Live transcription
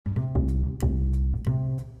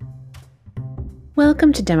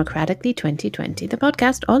Welcome to Democratically 2020, the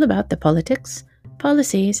podcast all about the politics,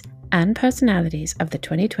 policies, and personalities of the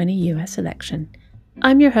 2020 US election.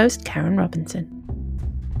 I'm your host, Karen Robinson.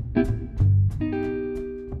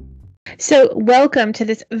 So welcome to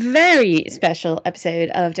this very special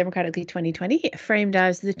episode of Democratically 2020, framed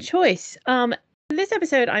as The Choice. In this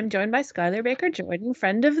episode, I'm joined by Skylar Baker Jordan,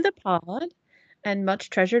 friend of the pod and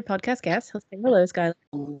much treasured podcast guest. He'll say hello, Skylar.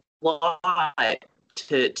 Lot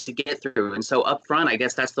to get through, and so up front, I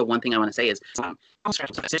guess that's the one thing I want to say is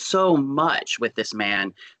there's so much with this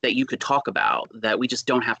man that you could talk about that we just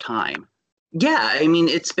don't have time. Yeah, I mean,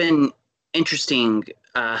 it's been interesting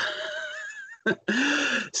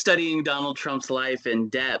studying Donald Trump's life in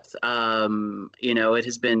depth. It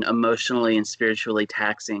has been emotionally and spiritually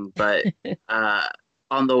taxing, but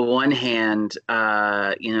on the one hand,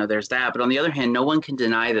 there's that. But on the other hand, no one can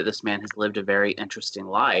deny that this man has lived a very interesting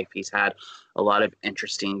life. He's had a lot of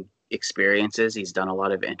interesting experiences. He's done a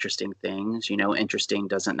lot of interesting things. Interesting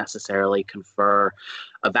doesn't necessarily confer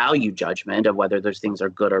a value judgment of whether those things are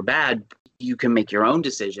good or bad. You can make your own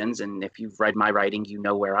decisions. And if you've read my writing, you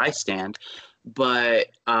know where I stand. But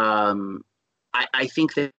I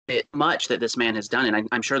think that much that this man has done, and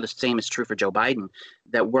I'm sure the same is true for Joe Biden,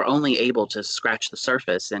 that we're only able to scratch the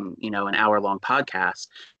surface in, an hour-long podcast.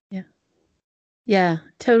 Yeah,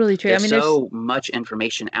 totally true. There's so much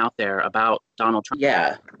information out there about Donald Trump.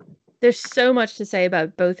 Yeah. There's so much to say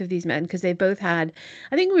about both of these men because they both had,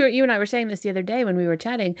 I think you and I were saying this the other day when we were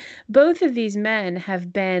chatting, both of these men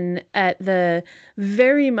have been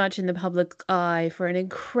very much in the public eye for an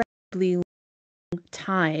incredibly long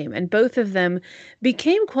time, and both of them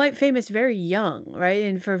became quite famous very young, right?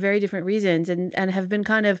 And for very different reasons, and have been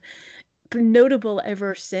kind of notable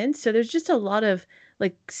ever since. So there's just a lot of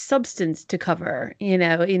substance to cover,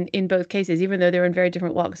 in both cases, even though they're in very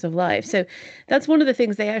different walks of life. So that's one of the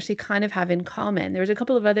things they actually kind of have in common. There's a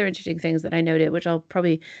couple of other interesting things that I noted, which I'll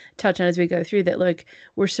probably touch on as we go through, that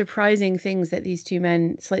were surprising things that these two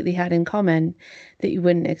men slightly had in common that you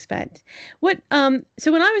wouldn't expect.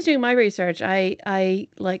 So when I was doing my research, I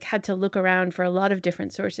had to look around for a lot of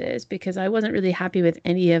different sources because I wasn't really happy with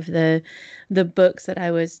any of the books that I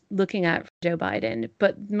was looking at for Joe Biden.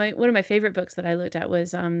 But one of my favorite books that I looked at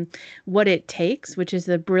was What It Takes, which is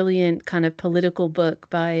the brilliant kind of political book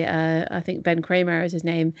by I think Ben Kramer is his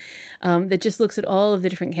name, that just looks at all of the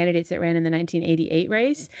different candidates that ran in the 1988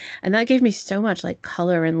 race, and that gave me so much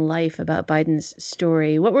color and life about Biden's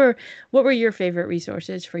story. What were your favorite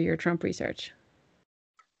resources for your Trump research?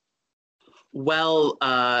 Well,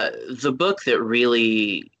 the book that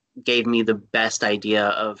really gave me the best idea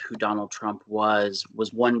of who Donald Trump was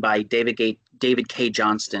one by David K.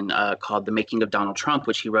 Johnston called The Making of Donald Trump,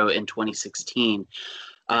 which he wrote in 2016.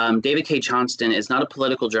 David K. Johnston is not a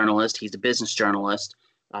political journalist. He's a business journalist.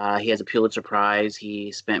 He has a Pulitzer Prize.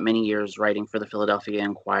 He spent many years writing for the Philadelphia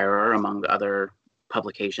Inquirer, among other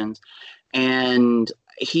publications. And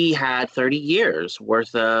he had 30 years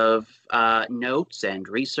worth of notes and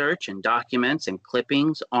research and documents and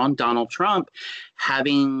clippings on Donald Trump,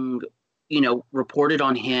 having, reported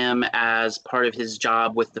on him as part of his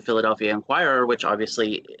job with the Philadelphia Inquirer, which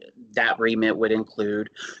obviously that remit would include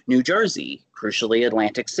New Jersey, crucially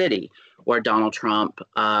Atlantic City, where Donald Trump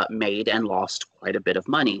made and lost quite a bit of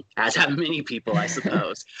money, as have many people, I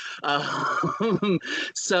suppose.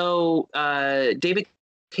 So David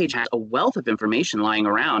Cage has a wealth of information lying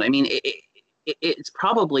around. I mean, it's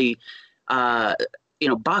probably,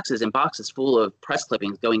 boxes and boxes full of press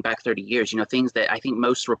clippings going back 30 years, things that I think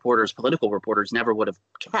most political reporters never would have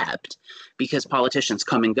kept because politicians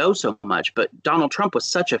come and go so much. But Donald Trump was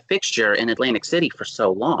such a fixture in Atlantic City for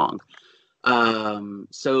so long.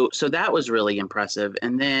 So that was really impressive.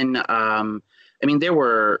 And then, there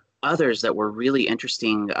were others that were really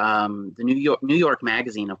interesting. The New York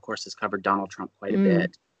Magazine, of course, has covered Donald Trump quite a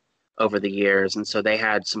bit over the years. And so they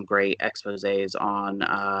had some great exposés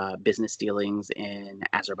on business dealings in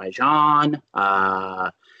Azerbaijan.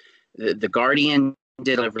 The Guardian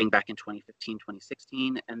did everything back in 2015,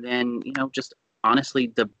 2016. And then, just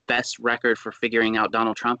honestly, the best record for figuring out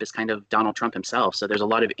Donald Trump is kind of Donald Trump himself. So there's a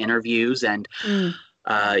lot of interviews and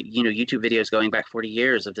YouTube videos going back 40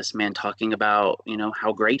 years of this man talking about,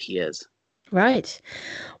 how great he is. Right.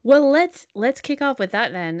 Well, let's kick off with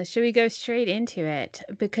that then. Should we go straight into it?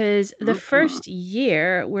 Because the first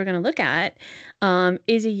year we're going to look at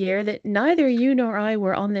is a year that neither you nor I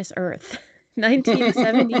were on this earth.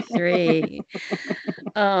 1973,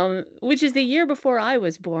 which is the year before I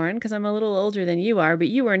was born, because I'm a little older than you are, but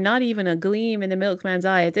you were not even a gleam in the milkman's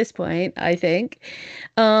eye at this point, I think.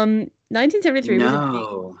 1973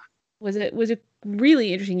 no. was a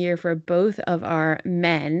really interesting year for both of our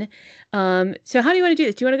men. So how do you want to do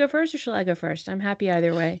this? Do you want to go first or shall I go first? I'm happy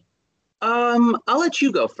either way. I'll let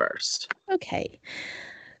you go first. Okay.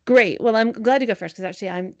 Great. Well, I'm glad to go first because actually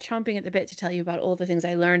I'm chomping at the bit to tell you about all the things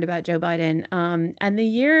I learned about Joe Biden. And the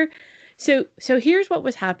year, so here's what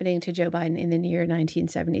was happening to Joe Biden in the year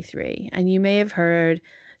 1973. And you may have heard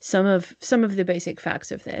some of the basic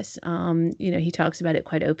facts of this. He talks about it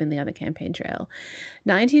quite openly on the campaign trail.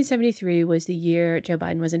 1973 was the year Joe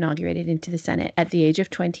Biden was inaugurated into the Senate at the age of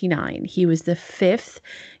 29. He was the fifth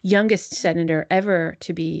youngest senator ever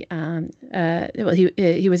to be.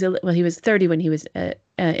 He was 30 when he was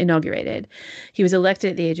inaugurated. He was elected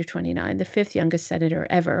at the age of 29, the fifth youngest senator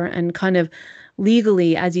ever, and kind of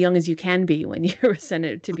legally as young as you can be when you're a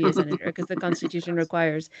senator to be a senator, because the Constitution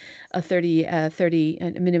requires a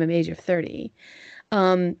minimum age of 30.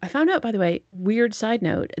 I found out, by the way, weird side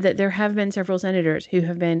note, that there have been several senators who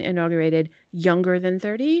have been inaugurated younger than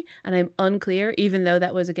 30, and I'm unclear, even though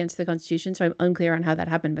that was against the Constitution, so I'm unclear on how that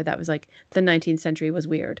happened, but that was like the 19th century was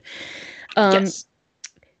weird. Um, Yes.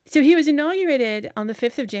 so he was inaugurated on the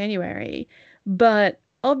 5th of January, but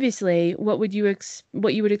obviously what you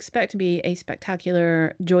would expect to be a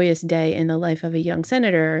spectacular, joyous day in the life of a young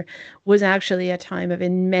senator was actually a time of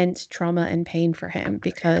immense trauma and pain for him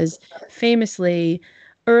because famously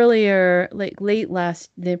earlier, like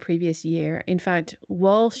the previous year, in fact,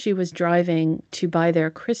 while she was driving to buy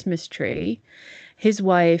their Christmas tree, his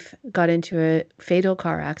wife got into a fatal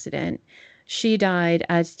car accident. She died,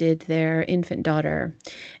 as did their infant daughter,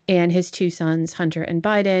 and his two sons, Hunter and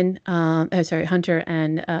Hunter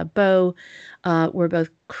and Bo, were both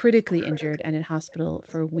critically injured and in hospital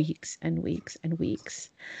for weeks and weeks and weeks.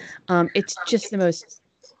 It's just the most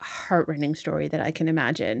heartrending story that I can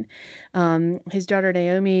imagine. His daughter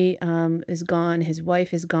Naomi is gone, his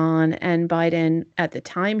wife is gone, and Biden, at the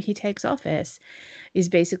time he takes office, is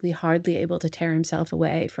basically hardly able to tear himself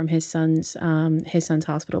away from his son's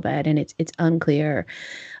hospital bed, and it's unclear,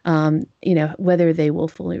 whether they will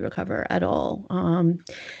fully recover at all.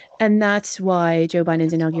 And that's why Joe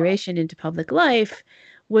Biden's inauguration into public life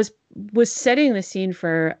was was setting the scene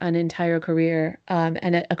for an entire career,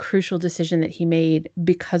 and a crucial decision that he made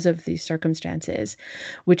because of these circumstances,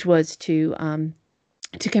 which was to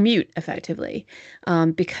commute effectively,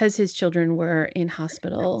 because his children were in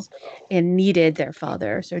hospital and needed their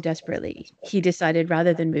father so desperately. He decided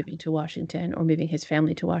rather than moving to Washington or moving his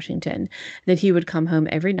family to Washington, that he would come home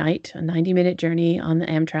every night, a 90-minute journey on the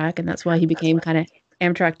Amtrak. And that's why he became kind of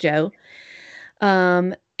Amtrak Joe.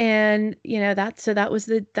 And that was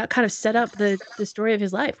that kind of set up the story of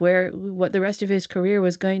his life, where what the rest of his career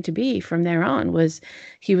was going to be from there on was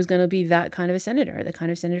he was going to be that kind of a senator, the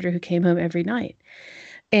kind of senator who came home every night.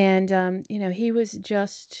 And, he was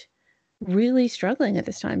just really struggling at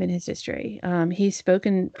this time in his history. He's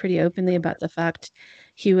spoken pretty openly about the fact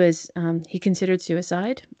he considered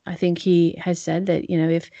suicide. I think he has said that,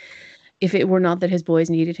 if it were not that his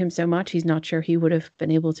boys needed him so much, he's not sure he would have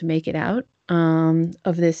been able to make it out,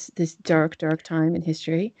 of this dark, dark time in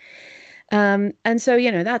history. And so,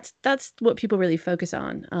 that's what people really focus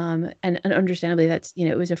on. And understandably,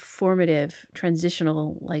 it was a formative,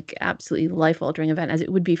 transitional, like absolutely life-altering event, as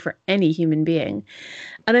it would be for any human being.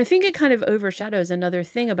 And I think it kind of overshadows another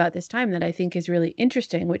thing about this time that I think is really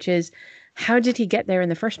interesting, which is how did he get there in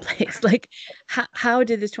the first place? Like, how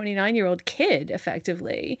did this 29-year-old kid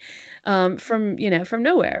effectively, from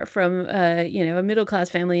nowhere, from, a middle-class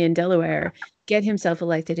family in Delaware, get himself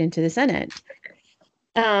elected into the Senate?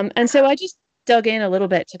 And so I just dug in a little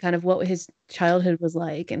bit to kind of what his childhood was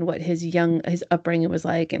like and what his upbringing was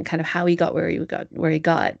like and kind of how he got where he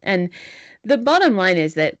got. And the bottom line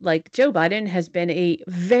is that, like, Joe Biden has been a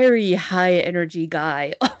very high energy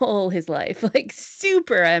guy all his life, like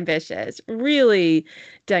super ambitious, really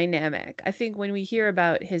dynamic. I think when we hear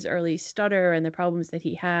about his early stutter and the problems that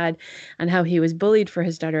he had and how he was bullied for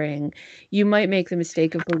his stuttering, you might make the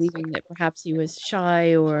mistake of believing that perhaps he was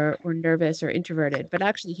shy or nervous or introverted, but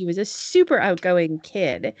actually he was a super outgoing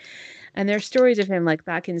kid. And there's stories of him, like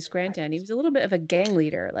back in Scranton. He was a little bit of a gang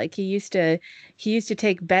leader. Like he used to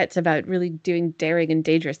take bets about really doing daring and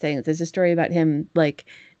dangerous things. There's a story about him like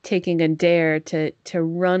taking a dare to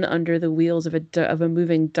run under the wheels of a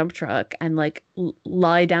moving dump truck and like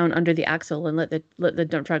lie down under the axle and let the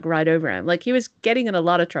dump truck ride over him. Like he was getting in a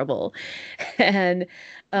lot of trouble, and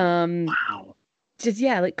um, Wow. just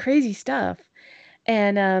yeah, like crazy stuff.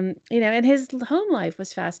 And and his home life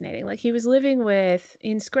was fascinating. Like he was living with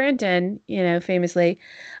in Scranton, famously.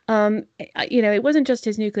 It wasn't just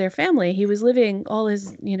his nuclear family. He was living all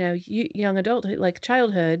his, young adulthood, like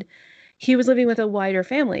childhood. he was living with a wider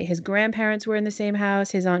family. His grandparents were in the same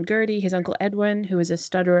house, his Aunt Gertie, his Uncle Edwin, who was a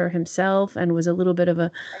stutterer himself and was a little bit of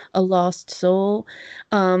a lost soul.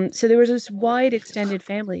 So there was this wide extended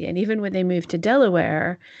family. And even when they moved to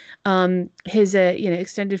Delaware, his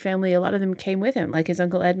extended family, a lot of them came with him. Like his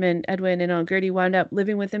Uncle Edwin and Aunt Gertie wound up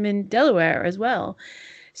living with him in Delaware as well.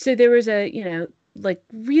 So there was like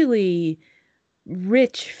really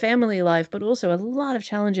rich family life, but also a lot of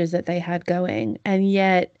challenges that they had going. And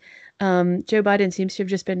yet, Joe Biden seems to have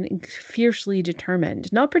just been fiercely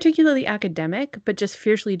determined, not particularly academic, but just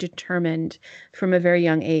fiercely determined from a very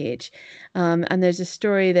young age. And there's a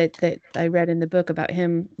story that I read in the book about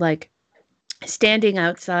him, like standing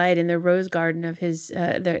outside in the rose garden of his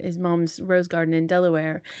mom's rose garden in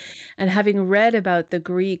Delaware, and having read about the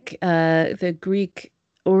Greek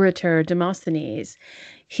orator Demosthenes,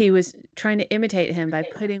 he was trying to imitate him by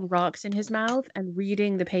putting rocks in his mouth and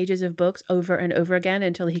reading the pages of books over and over again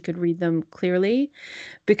until he could read them clearly,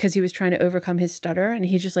 because he was trying to overcome his stutter. And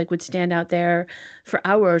he just like would stand out there for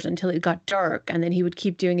hours until it got dark, and then he would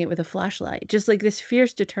keep doing it with a flashlight, just like this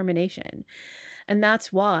fierce determination. And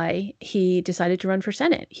that's why he decided to run for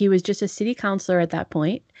Senate. He was just a city councilor at that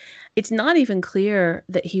point. It's not even clear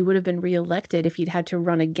that he would have been reelected if he'd had to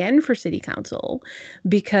run again for city council,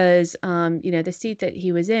 because the seat that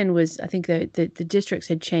he was in was, I think the districts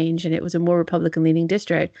had changed and it was a more Republican leaning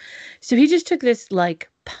district. So he just took this like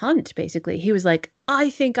punt, basically. He was like, I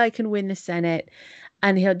think I can win the Senate,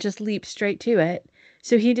 and he'll just leap straight to it.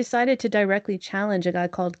 So he decided to directly challenge a guy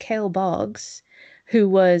called Cale Boggs, who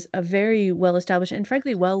was a very well established and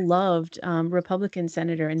frankly well loved Republican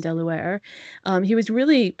senator in Delaware. He was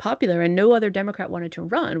really popular, and no other Democrat wanted to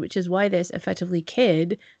run, which is why this effectively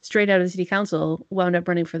kid, straight out of the city council, wound up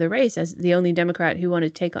running for the race as the only Democrat who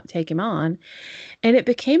wanted to take him on. And it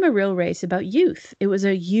became a real race about youth. It was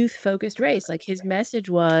a youth focused race. Like his message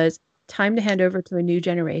was time to hand over to a new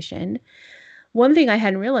generation. One thing I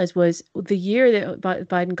hadn't realized was the year that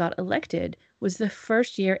Biden got elected was the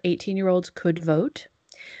first year 18-year-olds could vote,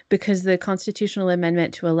 because the constitutional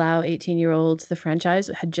amendment to allow 18-year-olds the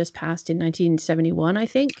franchise had just passed in 1971, I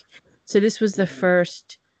think. So this was the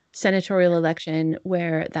first senatorial election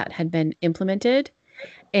where that had been implemented.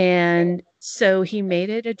 And so he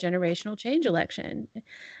made it a generational change election.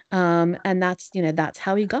 And that's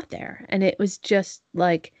how he got there. And it was just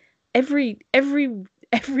like every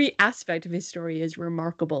aspect of his story is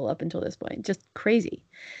remarkable up until this point. Just crazy.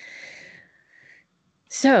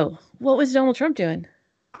 So, what was Donald Trump doing?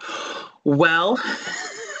 Well,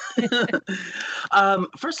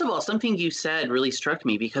 first of all, something you said really struck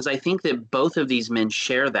me, because I think that both of these men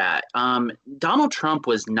share that. Donald Trump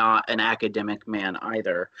was not an academic man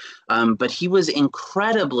either, but he was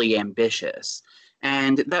incredibly ambitious.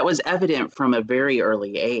 And that was evident from a very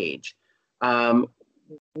early age. Um,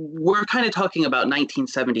 we're kind of talking about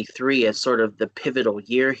 1973 as sort of the pivotal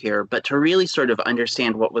year here, but to really sort of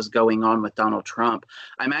understand what was going on with Donald Trump,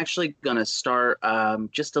 I'm actually going to start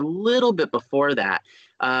just a little bit before that,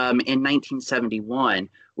 in 1971,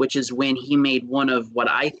 which is when he made one of what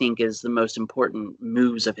I think is the most important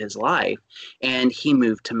moves of his life. And he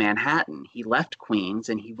moved to Manhattan. He left Queens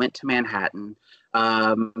and he went to Manhattan.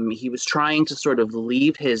 He was trying to sort of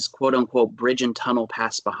leave his quote unquote bridge and tunnel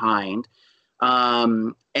past behind.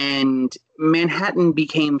 And Manhattan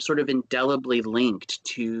became sort of indelibly linked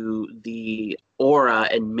to the aura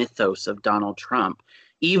and mythos of Donald Trump,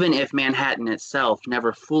 even if Manhattan itself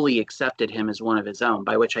never fully accepted him as one of his own,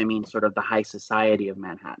 by which I mean sort of the high society of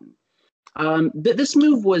Manhattan. This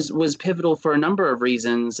move was pivotal for a number of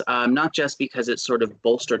reasons, not just because it sort of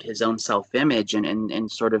bolstered his own self-image and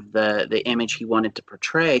sort of the image he wanted to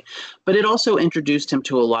portray, but it also introduced him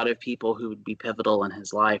to a lot of people who would be pivotal in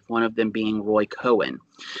his life, one of them being Roy Cohn.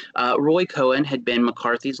 Roy Cohn had been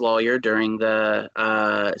McCarthy's lawyer during the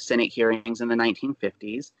Senate hearings in the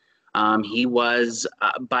 1950s. He was,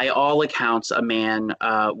 by all accounts, a man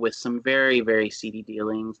with some very, very seedy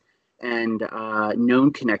dealings and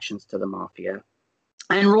known connections to the mafia.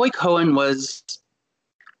 And Roy Cohn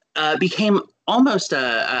became almost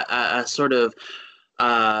a sort of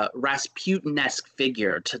Rasputin-esque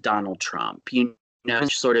figure to Donald Trump.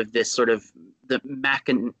 Sort of this sort of the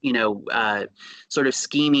sort of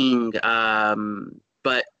scheming,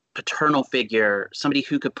 but paternal figure, somebody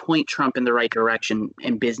who could point Trump in the right direction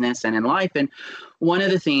in business and in life. And one of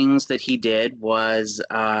the things that he did was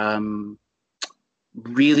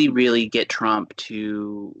really, really get Trump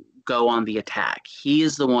to go on the attack. He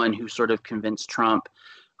is the one who sort of convinced Trump,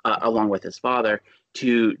 along with his father,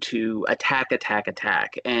 to attack,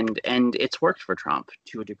 and it's worked for Trump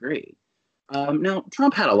to a degree. Now,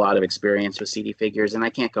 Trump had a lot of experience with seedy figures, and I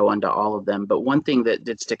can't go into all of them, but one thing that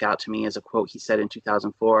did stick out to me is a quote he said in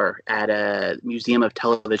 2004 at a Museum of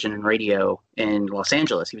Television and Radio in Los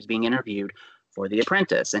Angeles. He was being interviewed for The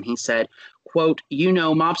Apprentice, and he said, quote, "You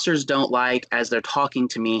know, mobsters don't like, as they're talking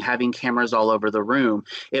to me, having cameras all over the room.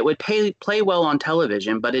 It would play well on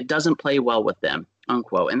television, but it doesn't play well with them."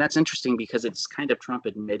 Unquote. And that's interesting because it's kind of Trump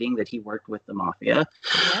admitting that he worked with the mafia.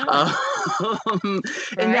 Yeah.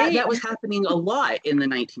 And Right. that was happening a lot in the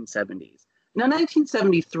 1970s. Now,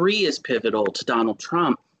 1973 is pivotal to Donald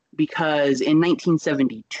Trump because in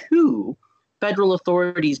 1972, federal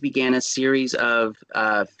authorities began a series of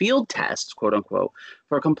field tests, quote unquote,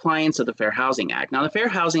 for compliance of the Fair Housing Act. Now, the Fair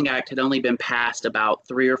Housing Act had only been passed about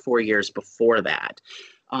 3 or 4 years before that.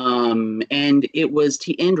 And it was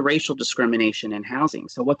to end racial discrimination in housing.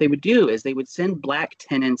 So what they would do is they would send Black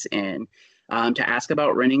tenants in to ask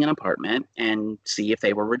about renting an apartment and see if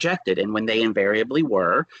they were rejected. And when they invariably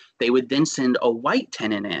were, they would then send a white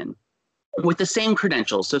tenant in with the same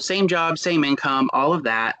credentials, so same job, same income, all of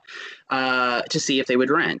that, to see if they would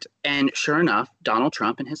rent. And sure enough, Donald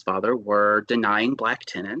Trump and his father were denying Black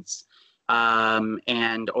tenants,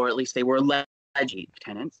 or at least they were alleged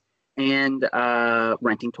tenants, and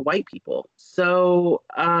renting to white people. So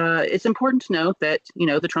it's important to note that,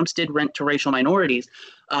 the Trumps did rent to racial minorities,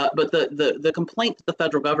 but the complaint that the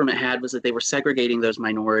federal government had was that they were segregating those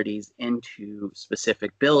minorities into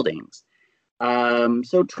specific buildings.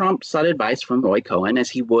 So Trump sought advice from Roy Cohn,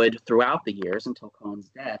 as he would throughout the years until Cohen's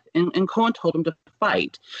death, and Cohen told him to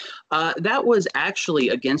fight. That was actually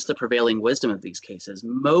against the prevailing wisdom of these cases.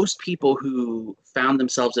 Most people who found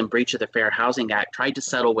themselves in breach of the Fair Housing Act tried to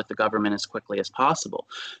settle with the government as quickly as possible.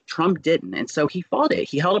 Trump didn't, and so he fought it.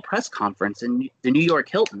 He held a press conference in the New York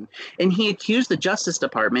Hilton, and he accused the Justice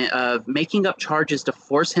Department of making up charges to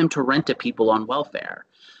force him to rent to people on welfare.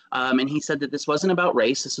 And he said that this wasn't about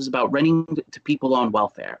race. This was about renting to people on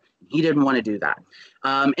welfare. He didn't want to do that.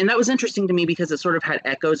 And that was interesting to me because it sort of had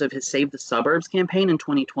echoes of his Save the Suburbs campaign in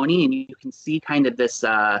 2020. And you can see kind of this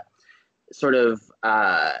sort of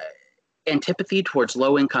antipathy towards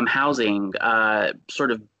low-income housing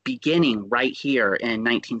sort of beginning right here in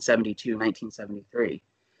 1972, 1973.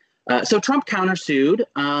 So Trump countersued.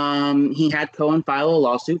 He had Cohen file a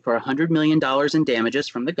lawsuit for $100 million in damages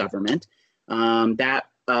from the government. That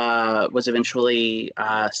was eventually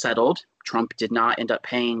settled. Trump did not end up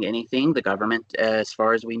paying anything. The government, as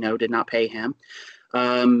far as we know, did not pay him.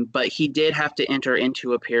 But he did have to enter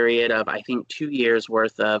into a period of, I think, 2 years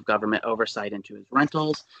worth of government oversight into his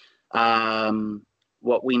rentals.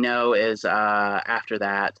 What we know is after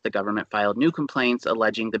that, the government filed new complaints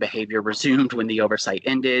alleging the behavior resumed when the oversight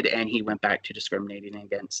ended, and he went back to discriminating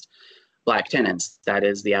against Black tenants. That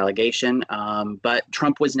is the allegation. But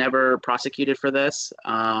Trump was never prosecuted for this,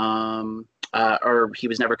 or he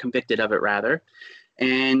was never convicted of it, rather.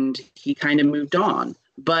 And he kind of moved on.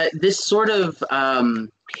 But this sort of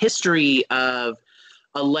history of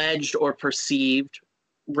alleged or perceived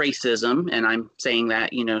racism, and I'm saying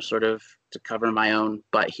that, sort of to cover my own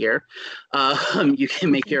butt here. You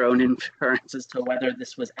can make your own inference as to whether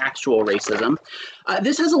this was actual racism.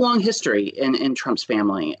 This has a long history in Trump's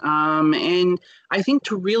family. And I think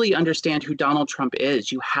to really understand who Donald Trump is,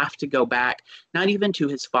 you have to go back, not even to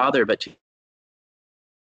his father, but to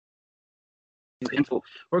him.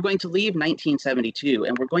 We're going to leave 1972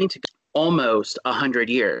 and we're going to go almost 100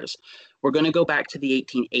 years. We're going to go back to the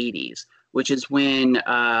 1880s, which is when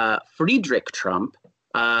Friedrich Trump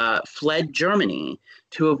fled Germany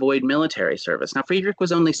to avoid military service. Now, Friedrich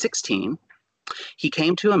was only 16. He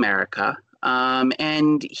came to America,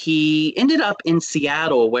 and he ended up in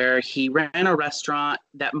Seattle, where he ran a restaurant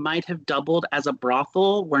that might have doubled as a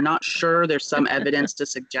brothel. We're not sure. There's some evidence to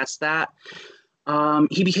suggest that.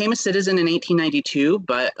 He became a citizen in 1892,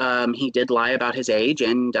 but he did lie about his age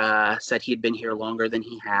and said he'd been here longer than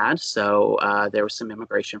he had. So there was some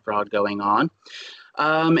immigration fraud going on.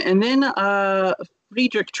 And then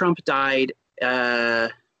Friedrich Trump died a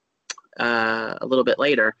little bit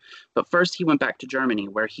later, but first he went back to Germany,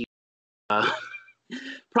 where he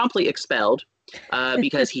promptly expelled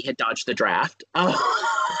because he had dodged the draft. And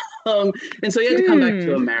so he had to come back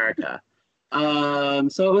to America.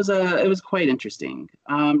 So it was quite interesting.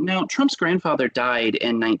 Now, Trump's grandfather died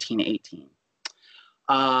in 1918,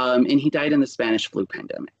 and he died in the Spanish flu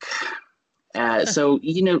pandemic. So,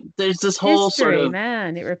 there's this whole History, sort of,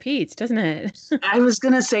 man, it repeats, doesn't it? I was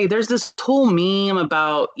going to say, there's this whole meme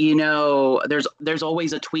about, there's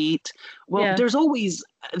always a tweet. Well, Yeah. there's always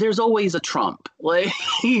a Trump. Like,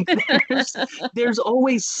 there's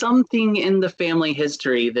always something in the family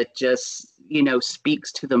history that just,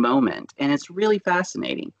 speaks to the moment. And it's really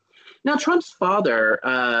fascinating. Now, Trump's father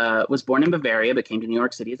was born in Bavaria, but came to New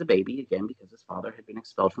York City as a baby, again, because his father had been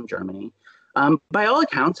expelled from Germany. By all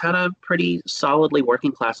accounts, had a pretty solidly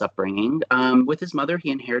working class upbringing. With his mother, he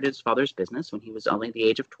inherited his father's business when he was only the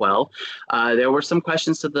age of 12. There were some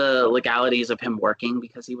questions to the legalities of him working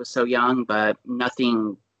because he was so young, but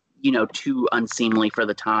nothing, too unseemly for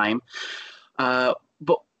the time.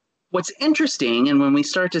 But what's interesting, and when we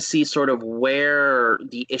start to see sort of where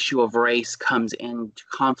the issue of race comes into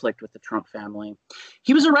conflict with the Trump family,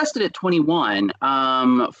 he was arrested at 21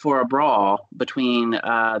 for a brawl between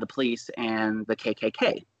the police and the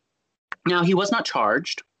KKK. Now, he was not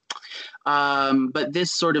charged, but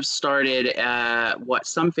this sort of started what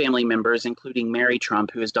some family members, including Mary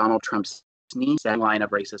Trump, who is Donald Trump's niece, said line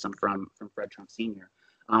of racism from Fred Trump Sr.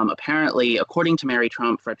 Apparently, according to Mary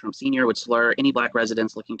Trump, Fred Trump Sr. would slur any black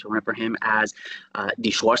residents looking to run for him as Die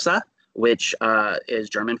Schwarze, which is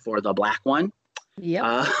German for the black one.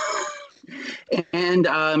 Yep.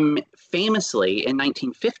 And famously, in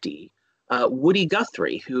 1950, Woody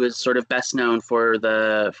Guthrie, who is sort of best known for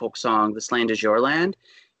the folk song "This Land Is Your Land,"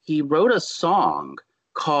 he wrote a song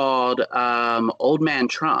called Old Man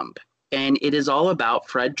Trump, and it is all about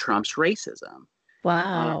Fred Trump's racism.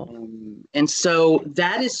 Wow. And so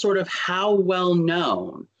that is sort of how well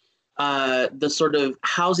known the sort of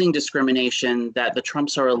housing discrimination that the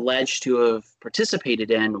Trumps are alleged to have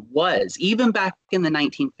participated in was, even back in the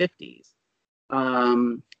 1950s.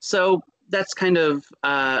 So that's kind of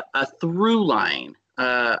a through line,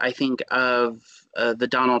 I think, of the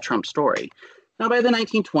Donald Trump story. Now, by the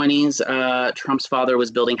 1920s, Trump's father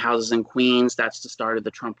was building houses in Queens. That's the start of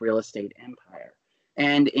the Trump real estate empire.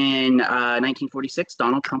 And in 1946,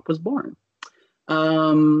 Donald Trump was born.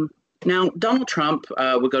 Now, Donald Trump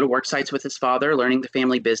would go to work sites with his father, learning the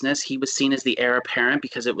family business. He was seen as the heir apparent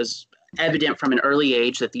because it was evident from an early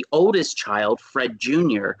age that the oldest child, Fred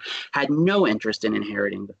Jr., had no interest in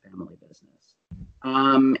inheriting the family business.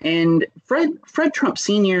 And Fred Trump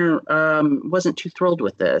Sr. Wasn't too thrilled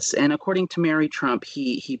with this. And according to Mary Trump,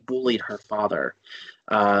 he bullied her father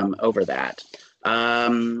over that.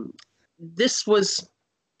 This was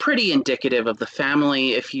pretty indicative of the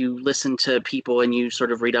family. If you listen to people and you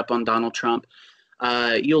sort of read up on Donald Trump,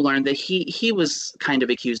 you'll learn that he was kind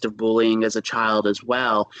of accused of bullying as a child as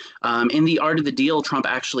well. In The Art of the Deal, Trump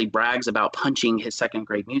actually brags about punching his second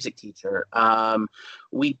grade music teacher.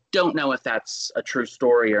 We don't know if that's a true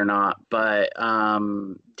story or not, but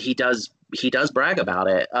he does brag about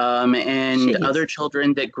it. And Jeez. Other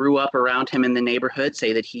children that grew up around him in the neighborhood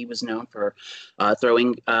say that he was known for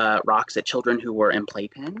throwing rocks at children who were in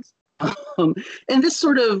playpens. And this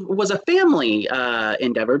sort of was a family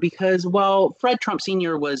endeavor because while Fred Trump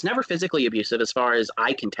Sr. was never physically abusive, as far as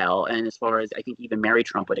I can tell, and as far as I think even Mary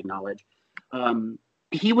Trump would acknowledge,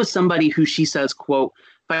 he was somebody who, she says, quote,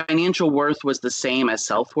 financial worth was the same as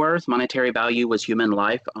self-worth. Monetary value was human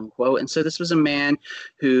life, unquote. And so this was a man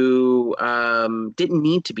who didn't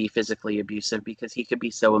need to be physically abusive because he could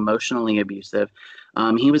be so emotionally abusive.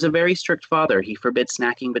 He was a very strict father. He forbid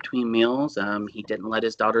snacking between meals. He didn't let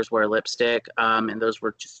his daughters wear lipstick. And those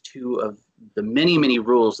were just two of the many, many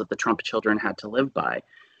rules that the Trump children had to live by.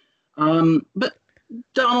 But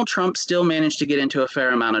Donald Trump still managed to get into a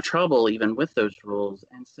fair amount of trouble even with those rules.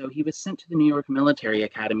 And so he was sent to the New York Military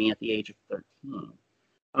Academy at the age of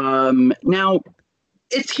 13. Now,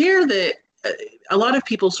 it's here that a lot of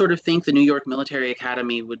people sort of think the New York Military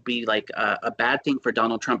Academy would be like a bad thing for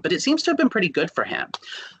Donald Trump, but it seems to have been pretty good for him.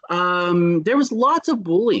 There was lots of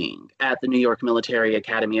bullying at the New York Military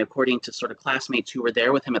Academy, according to sort of classmates who were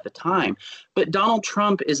there with him at the time. But Donald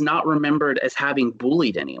Trump is not remembered as having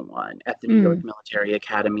bullied anyone at the New York Military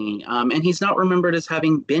Academy, and he's not remembered as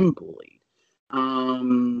having been bullied.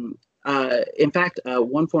 In fact,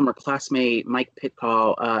 one former classmate, Mike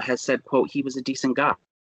Pitcall, has said, quote, he was a decent guy.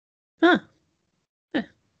 Huh.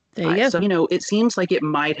 There you go. So, it seems like it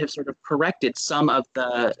might have sort of corrected some of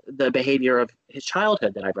the behavior of his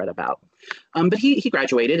childhood that I've read about. But he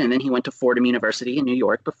graduated, and then he went to Fordham University in New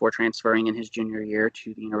York before transferring in his junior year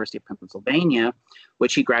to the University of Pennsylvania,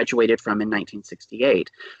 which he graduated from in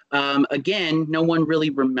 1968. Again, no one really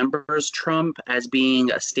remembers Trump as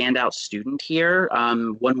being a standout student here,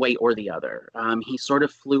 one way or the other. He sort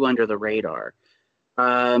of flew under the radar.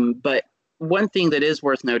 But one thing that is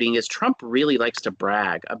worth noting is Trump really likes to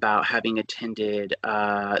brag about having attended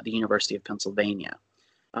the University of Pennsylvania.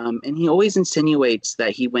 And he always insinuates that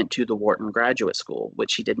he went to the Wharton Graduate School,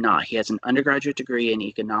 which he did not. He has an undergraduate degree in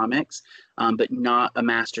economics, but not a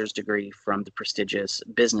master's degree from the prestigious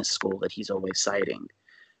business school that he's always citing.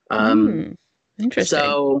 Interesting.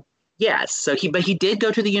 So, Yes, but he did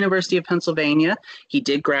go to the University of Pennsylvania. He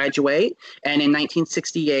did graduate, and in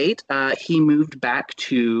 1968, he moved back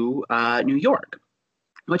to New York,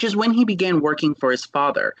 which is when he began working for his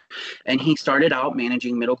father. And he started out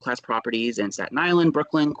managing middle class properties in Staten Island,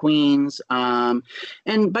 Brooklyn, Queens. And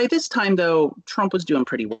by this time, though, Trump was doing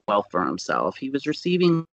pretty well for himself. He was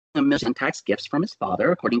receiving a million tax gifts from his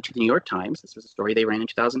father, according to the New York Times. This was a story they ran in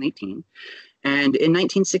 2018. And in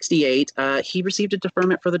 1968, he received a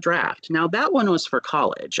deferment for the draft. Now, that one was for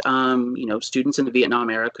college. Students in the Vietnam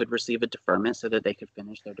era could receive a deferment so that they could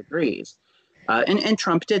finish their degrees. And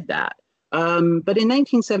Trump did that. But in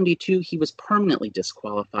 1972, he was permanently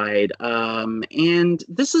disqualified. And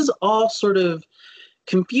this is all sort of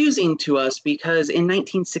confusing to us because in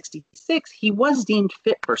 1966, he was deemed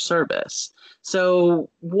fit for service. So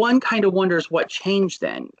one kind of wonders what changed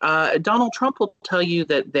then. Donald Trump will tell you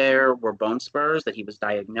that there were bone spurs, that he was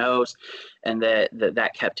diagnosed, and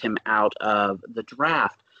that kept him out of the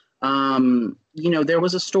draft. There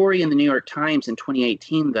was a story in the New York Times in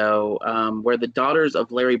 2018, though, where the daughters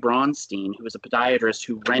of Larry Bronstein, who was a podiatrist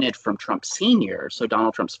who rented from Trump Sr., so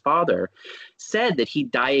Donald Trump's father, said that he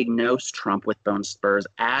diagnosed Trump with bone spurs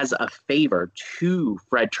as a favor to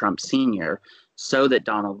Fred Trump Sr. so that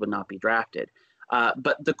Donald would not be drafted.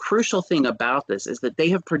 But the crucial thing about this is that they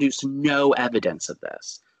have produced no evidence of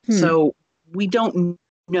this. So we don't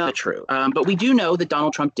know the truth. But we do know that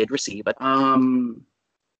Donald Trump did receive it.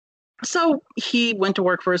 So he went to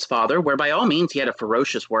work for his father, where by all means he had a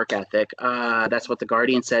ferocious work ethic. That's what The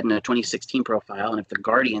Guardian said in a 2016 profile. And if The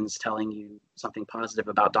Guardian's telling you something positive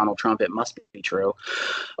about Donald Trump, it must be true.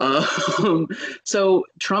 So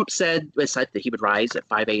Trump said that he would rise at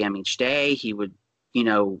 5 a.m. each day. He would,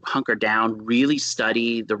 hunker down, really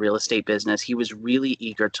study the real estate business. He was really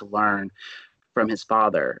eager to learn from his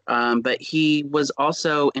father. But he was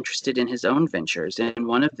also interested in his own ventures, and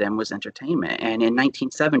one of them was entertainment. And in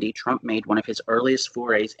 1970, Trump made one of his earliest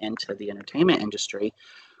forays into the entertainment industry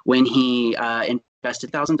when he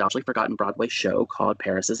invested $1,000 in a forgotten Broadway show called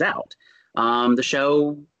Paris is Out. The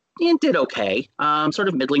show did okay, sort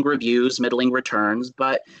of middling reviews, middling returns,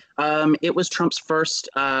 but it was Trump's first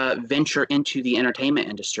venture into the entertainment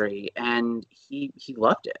industry, and he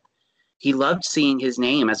loved it. He loved seeing his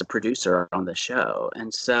name as a producer on the show.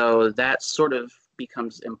 And so that sort of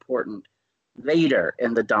becomes important later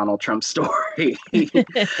in the Donald Trump story.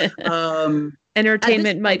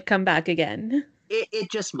 Entertainment might come back again.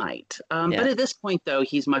 It just might. But at this point, though,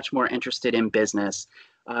 he's much more interested in business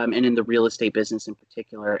and in the real estate business in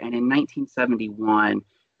particular. And in 1971,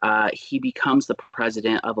 he becomes the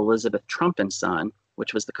president of Elizabeth Trump and Son,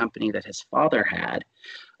 which was the company that his father had.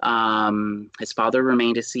 His father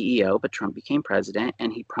remained a CEO, but Trump became president,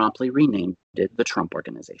 and he promptly renamed it the Trump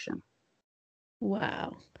Organization.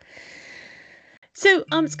 Wow. So,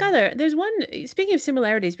 Skylar, speaking of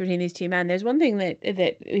similarities between these two men, there's one thing that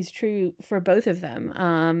is true for both of them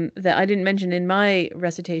that I didn't mention in my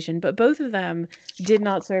recitation, but both of them did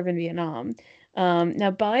not serve in Vietnam. Now,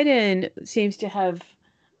 Biden seems to have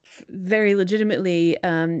very legitimately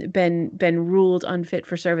been ruled unfit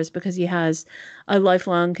for service because he has a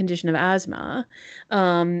lifelong condition of asthma,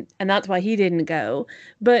 and that's why he didn't go.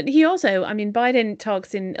 But he also, Biden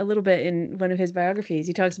talks in a little bit in one of his biographies.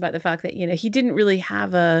 He talks about the fact that he didn't really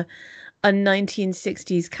have a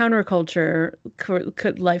 1960s counterculture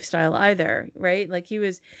lifestyle either, right? Like he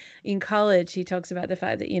was in college, he talks about the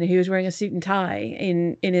fact that, he was wearing a suit and tie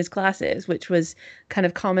in his classes, which was kind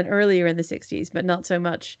of common earlier in the 60s, but not so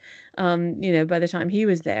much, by the time he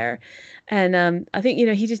was there. And I think,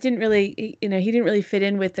 he just didn't really, he didn't really fit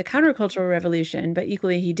in with the countercultural revolution, but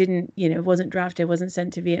equally he didn't, wasn't drafted, wasn't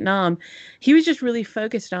sent to Vietnam. He was just really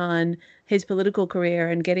focused on his political career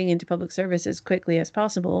and getting into public service as quickly as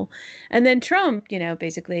possible. And then Trump,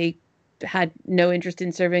 basically had no interest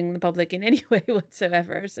in serving the public in any way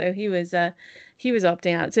whatsoever. So he was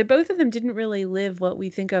opting out. So both of them didn't really live what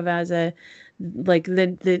we think of as the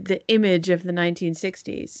image of the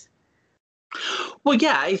 1960s. Well,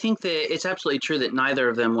 yeah, I think that it's absolutely true that neither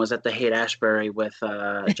of them was at the Haight-Ashbury with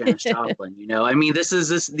Janis Joplin.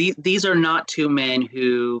 These are not two men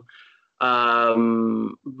who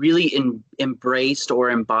really embraced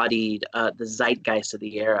or embodied the zeitgeist of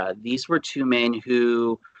the era. These were two men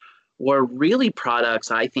who were really products,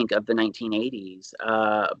 I think, of the 1980s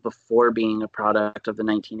before being a product of the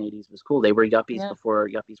 1980s was cool. They were yuppies before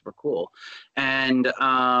yuppies were cool. And,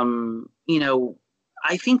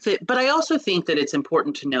 I think that, but I also think that it's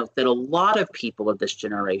important to note that a lot of people of this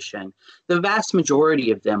generation, the vast majority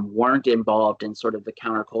of them weren't involved in sort of the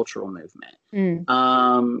countercultural movement.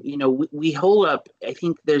 We hold up, I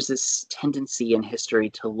think there's this tendency in history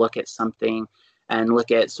to look at something and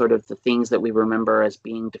look at sort of the things that we remember as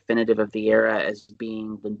being definitive of the era as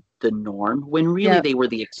being the norm, when really Yeah, they were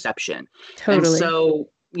the exception. And totally. so,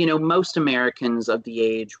 most Americans of the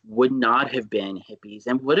age would not have been hippies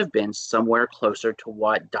and would have been somewhere closer to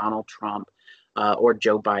what Donald Trump or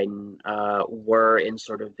Joe Biden were in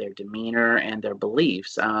sort of their demeanor and their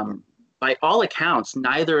beliefs. By all accounts,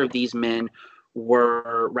 neither of these men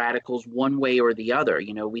were radicals one way or the other.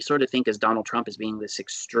 We sort of think as Donald Trump as being this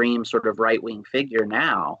extreme sort of right wing figure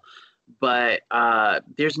now, but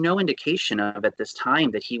there's no indication of at this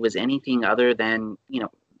time that he was anything other than,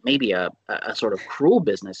 maybe a sort of cruel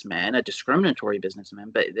businessman, a discriminatory businessman,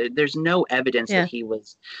 but there's no evidence that Yeah. he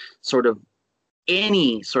was sort of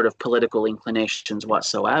any sort of political inclinations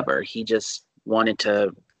whatsoever. He just wanted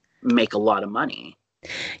to make a lot of money.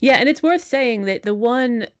 Yeah, and it's worth saying that the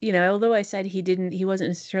one, although I said he wasn't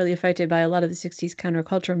necessarily affected by a lot of the 60s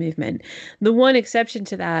counterculture movement, the one exception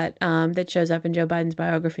to that that shows up in Joe Biden's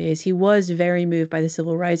biography is he was very moved by the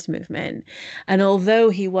civil rights movement. And although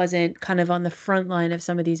he wasn't kind of on the front line of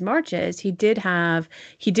some of these marches, he did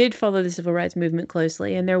follow the civil rights movement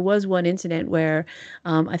closely. And there was one incident where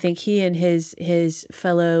I think he and his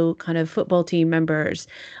fellow kind of football team members,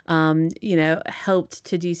 helped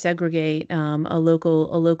to desegregate a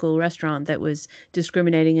local restaurant that was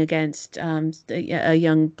discriminating against a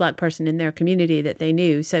young Black person in their community that they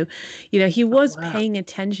knew. So, he Oh, was wow. paying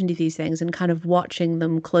attention to these things and kind of watching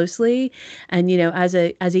them closely. And, as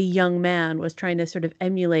a young man, was trying to sort of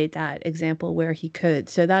emulate that example where he could.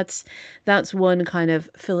 So that's one kind of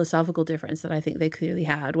philosophical difference that I think they clearly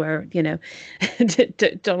had, where,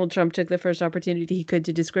 Donald Trump took the first opportunity he could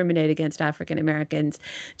to discriminate against African Americans.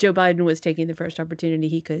 Joe Biden was taking the first opportunity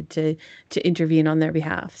he could to intervene on their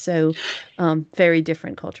behalf. So, very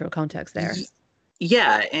different cultural context there.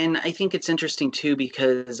 Yeah, and I think it's interesting too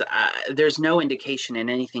because there's no indication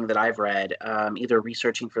in anything that I've read, either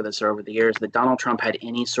researching for this or over the years, that Donald Trump had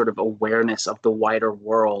any sort of awareness of the wider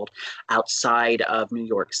world outside of New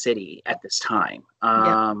York City at this time.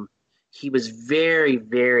 Yeah. He was very,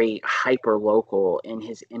 very hyper local in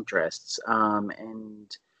his interests.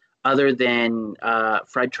 And other than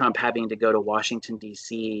Fred Trump having to go to Washington,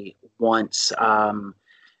 D.C. once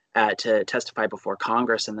to testify before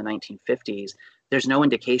Congress in the 1950s, there's no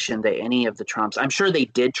indication that any of the Trumps, I'm sure they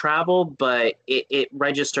did travel, but it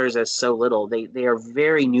registers as so little. They are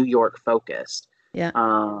very New York focused. Yeah.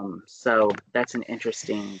 So that's an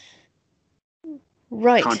interesting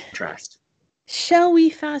Right. contrast. Shall we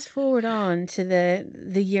fast forward on to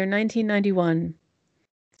the year 1991?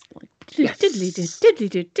 Diddly do, Yes. diddly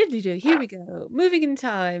do, diddly do. Here we go. Moving in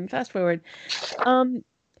time. Fast forward. Um,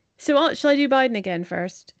 so shall I do Biden again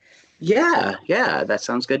first? Yeah, yeah, that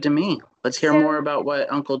sounds good to me. Let's hear more So about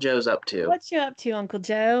what Uncle Joe's up to. what you up to, Uncle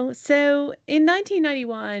Joe? So in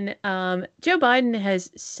 1991, Joe Biden has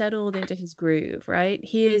settled into his groove, right?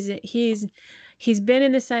 He's been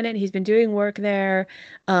in the Senate. He's been doing work there.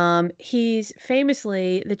 He's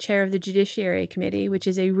famously the chair of the Judiciary Committee, which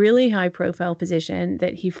is a really high-profile position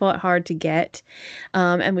that he fought hard to get,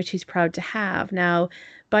 and which he's proud to have. Now,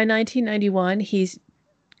 by 1991, he's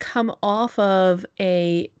come off of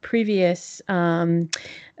a previous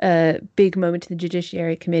big moment in the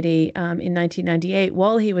Judiciary Committee in 1998.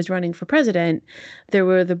 While he was running for president, there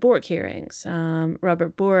were the Bork hearings,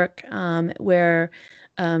 Robert Bork, where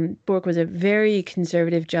Bork was a very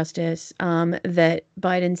conservative justice that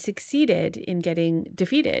Biden succeeded in getting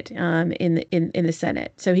defeated in the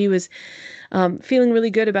Senate. So he was feeling really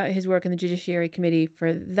good about his work in the Judiciary Committee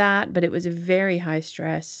for that, but it was a very high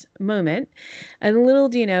stress moment. And little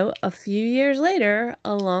do you know, a few years later,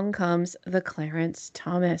 along comes the Clarence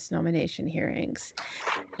Thomas nomination hearings.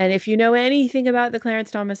 And if you know anything about the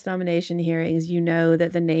Clarence Thomas nomination hearings, you know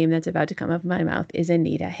that the name that's about to come up in my mouth is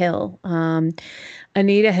Anita Hill.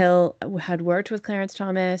 Anita Hill had worked with Clarence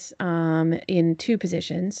Thomas in two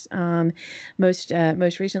positions, most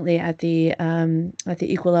recently at the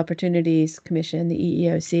Equal Opportunities Commission, the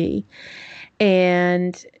EEOC,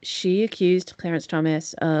 and she accused Clarence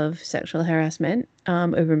Thomas of sexual harassment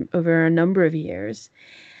over a number of years.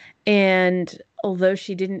 And although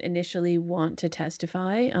she didn't initially want to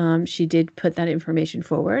testify, she did put that information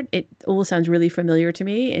forward. It all sounds really familiar to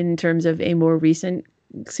me in terms of a more recent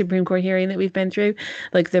Supreme Court hearing that we've been through.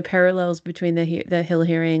 Like the parallels between the Hill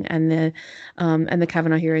hearing and the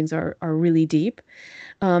Kavanaugh hearings are really deep.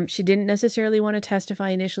 She didn't necessarily want to testify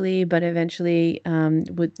initially, but eventually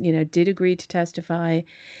did agree to testify.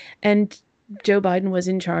 And Joe Biden was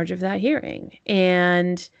in charge of that hearing.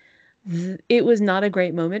 And it was not a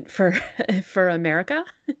great moment for for America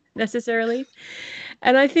necessarily.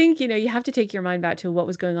 And I think, you have to take your mind back to what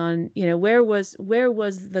was going on. Where was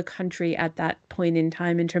the country at that point in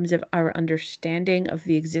time in terms of our understanding of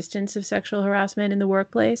the existence of sexual harassment in the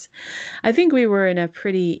workplace? I think we were in a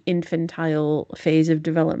pretty infantile phase of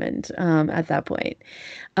development at that point.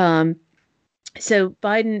 Um, so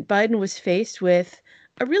Biden was faced with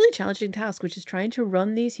a really challenging task, which is trying to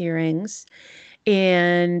run these hearings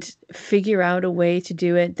and figure out a way to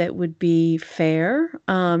do it that would be fair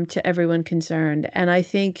to everyone concerned. And I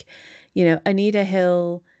think, Anita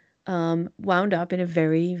Hill wound up in a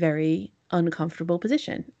very, very uncomfortable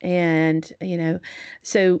position. And,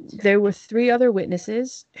 so there were three other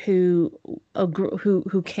witnesses who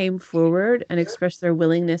came forward and expressed their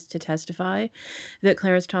willingness to testify that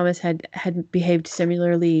Clarence Thomas had behaved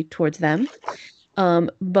similarly towards them.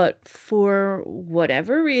 But for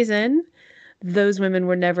whatever reason, those women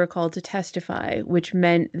were never called to testify, which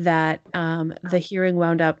meant that the hearing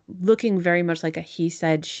wound up looking very much like a he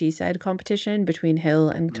said, she said competition between Hill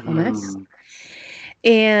and Thomas.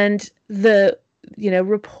 And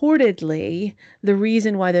reportedly, the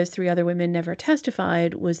reason why those three other women never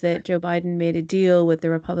testified was that Joe Biden made a deal with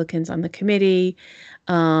the Republicans on the committee,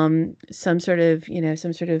 some sort of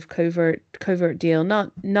covert deal,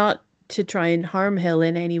 not to try and harm Hill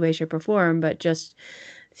in any way, shape, or form, but just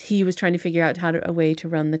he was trying to figure out a way to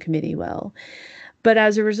run the committee well. But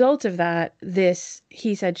as a result of that, this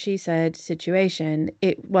he said, she said situation,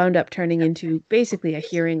 it wound up turning into basically a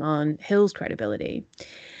hearing on Hill's credibility.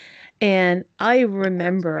 And I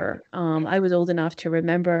remember, I was old enough to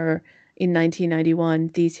remember in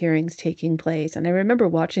 1991 these hearings taking place. And I remember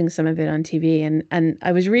watching some of it on TV, and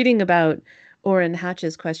I was reading about Orrin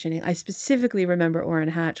Hatch's questioning. I specifically remember Orrin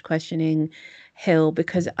Hatch questioning Hill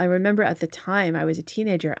because I remember at the time I was a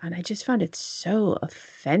teenager and I just found it so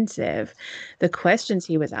offensive, the questions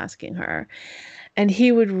he was asking her. And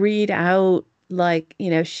he would read out like,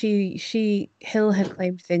 Hill had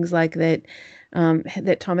claimed things like that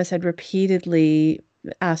Thomas had repeatedly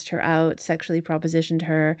asked her out, sexually propositioned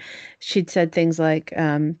her. She'd said things like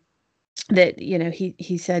that,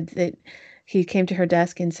 he said that he came to her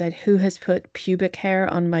desk and said, "Who has put pubic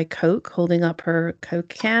hair on my Coke?" holding up her Coke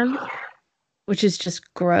can, which is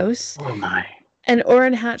just gross. Oh my. And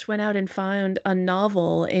Orrin Hatch went out and found a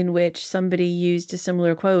novel in which somebody used a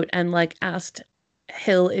similar quote and like asked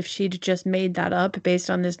Hill if she'd just made that up based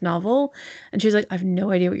on this novel. And she's like, "I have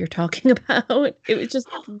no idea what you're talking about." It was just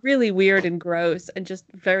really weird and gross and just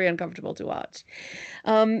very uncomfortable to watch.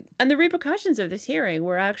 And the repercussions of this hearing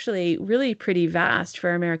were actually really pretty vast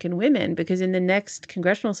for American women because in the next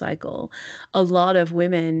congressional cycle, a lot of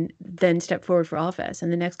women then stepped forward for office. And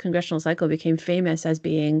the next congressional cycle became famous as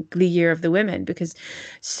being the year of the women because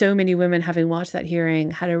so many women, having watched that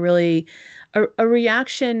hearing, had a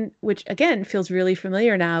reaction, which again feels really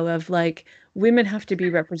familiar now, of like women have to be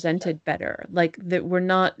represented better. Like that we're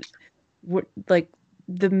like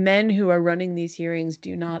the men who are running these hearings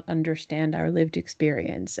do not understand our lived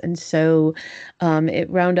experience. And so it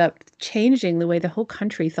wound up changing the way the whole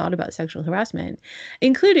country thought about sexual harassment,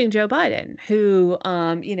 including Joe Biden, who,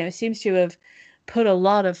 seems to have put a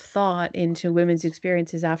lot of thought into women's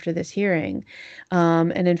experiences after this hearing.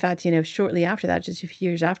 And in fact, shortly after that, just a few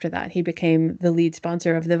years after that, he became the lead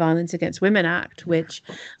sponsor of the Violence Against Women Act, which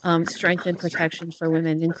strengthened protections for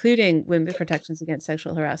women, including women protections against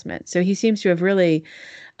sexual harassment. So he seems to have really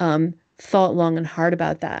thought long and hard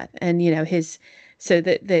about that. And, his so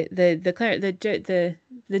the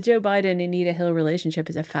Joe Biden Anita Hill relationship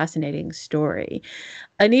is a fascinating story.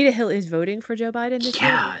 Anita Hill is voting for Joe Biden this year.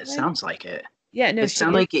 Yeah, it sounds like it. Yeah, no, It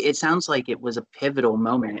sounds like it was a pivotal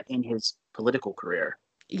moment in his political career.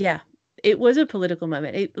 Yeah, it was a political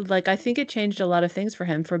moment. I think it changed a lot of things for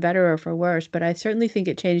him, for better or for worse, but I certainly think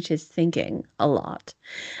it changed his thinking a lot.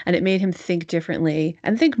 And it made him think differently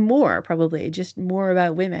and think more, probably, just more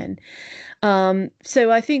about women. So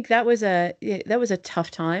I think that was a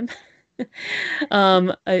tough time.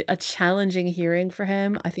 A challenging hearing for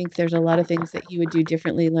him. I think there's a lot of things that he would do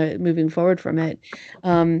differently moving forward from it.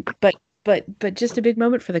 But just a big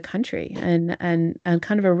moment for the country and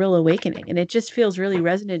kind of a real awakening. And it just feels really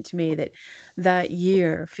resonant to me that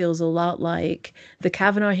year feels a lot like the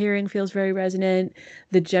Kavanaugh hearing feels very resonant.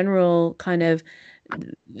 The general kind of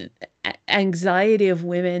anxiety of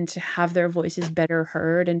women to have their voices better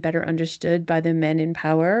heard and better understood by the men in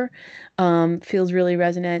power feels really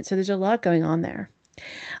resonant. So there's a lot going on there.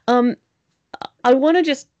 Um, I want to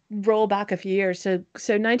just roll back a few years. So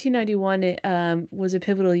 1991 was a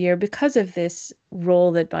pivotal year because of this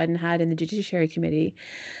role that Biden had in the Judiciary Committee.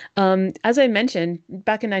 As I mentioned,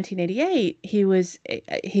 back in 1988,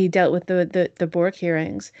 he dealt with the Bork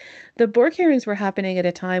hearings. The Bork hearings were happening at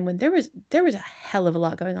a time when there was a hell of a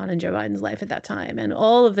lot going on in Joe Biden's life at that time, and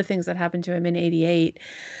all of the things that happened to him in '88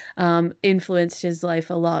 influenced his life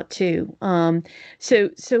a lot too. So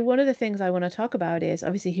one of the things I want to talk about is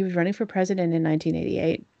obviously he was running for president in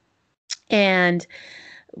 1988, and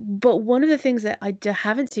but one of the things that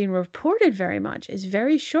haven't seen reported very much is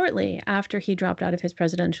very shortly after he dropped out of his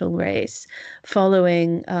presidential race,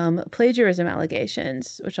 following plagiarism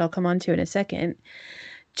allegations, which I'll come on to in a second.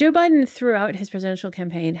 Joe Biden, throughout his presidential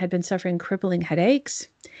campaign, had been suffering crippling headaches.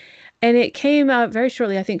 And it came out very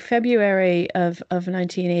shortly, I think February of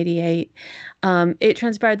 1988. It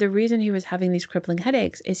transpired the reason he was having these crippling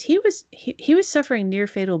headaches is he was suffering near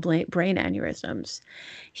fatal brain aneurysms.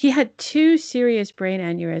 He had two serious brain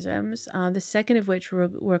aneurysms, the second of which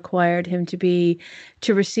required him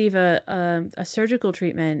to receive a surgical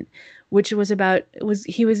treatment, which he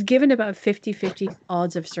was given about 50-50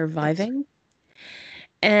 odds of surviving.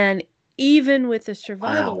 And even with the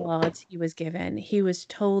survival odds he was given, he was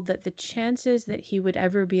told that the chances that he would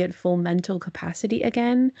ever be at full mental capacity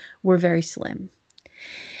again were very slim.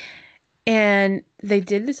 And they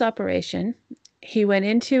did this operation. He went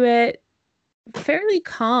into it fairly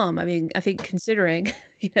calm. I mean, I think considering,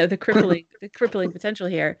 the crippling potential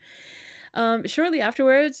here. Shortly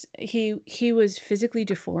afterwards, he was physically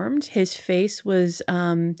deformed. His face was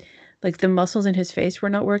like the muscles in his face were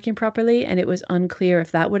not working properly, and it was unclear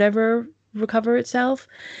if that would ever recover itself.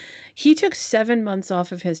 He took 7 months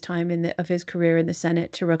off of his time of his career in the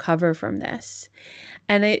Senate to recover from this.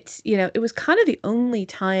 And it was kind of the only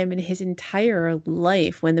time in his entire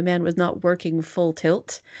life when the man was not working full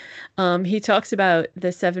tilt. He talks about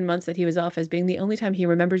the 7 months that he was off as being the only time he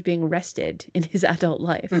remembers being rested in his adult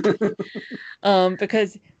life.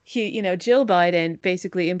 Because Jill Biden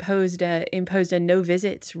basically imposed a no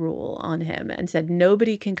visits rule on him and said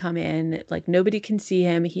nobody can come in, like nobody can see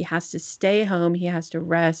him. He has to stay home. He has to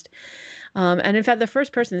rest. And in fact, the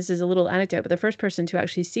first person, this is a little anecdote, but the first person to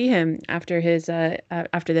actually see him after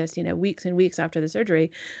this, weeks and weeks after the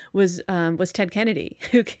surgery was Ted Kennedy,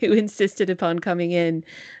 who insisted upon coming in.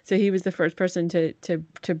 So he was the first person to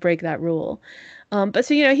break that rule. But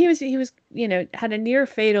so, he was had a near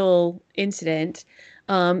fatal incident.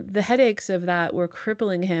 The headaches of that were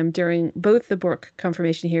crippling him during both the Bork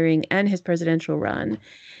confirmation hearing and his presidential run.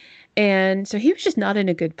 And so he was just not in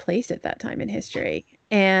a good place at that time in history.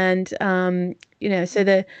 And, so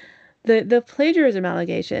the plagiarism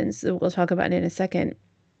allegations that we'll talk about in a second.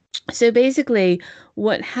 So basically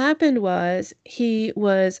what happened was he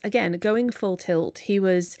was, again, going full tilt. He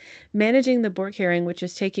was managing the Bork hearing, which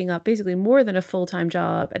is taking up basically more than a full-time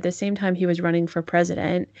job. At the same time, he was running for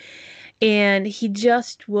president. And he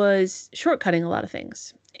just was shortcutting a lot of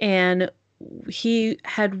things. And he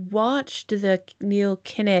had watched a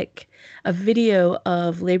video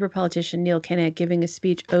of Labor politician Neil Kinnock giving a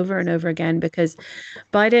speech over and over again because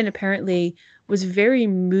Biden apparently was very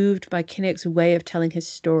moved by Kinnock's way of telling his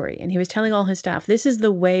story. And he was telling all his staff, this is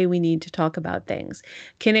the way we need to talk about things.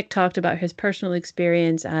 Kinnock talked about his personal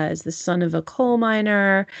experience as the son of a coal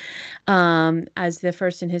miner, as the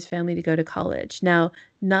first in his family to go to college. Now,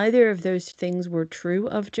 neither of those things were true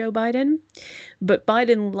of Joe Biden, but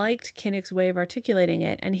Biden liked Kinnock's way of articulating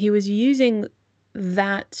it. And he was using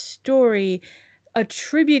that story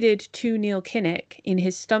attributed to Neil Kinnock in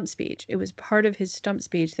his stump speech. It was part of his stump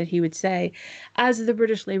speech that he would say, as the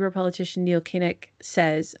British Labour politician Neil Kinnock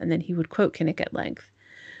says, and then he would quote Kinnock at length.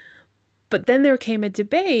 But then there came a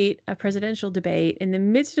presidential debate, in the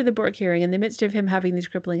midst of the Bork hearing, in the midst of him having these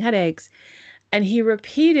crippling headaches, and he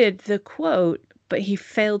repeated the quote, but he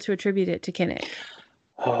failed to attribute it to Kinnock.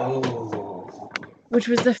 Oh. Which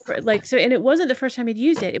was and it wasn't the first time he'd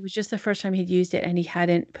used it. It was just the first time he'd used it and he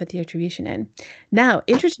hadn't put the attribution in. Now,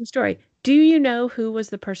 interesting story. Do you know who was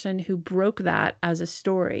the person who broke that as a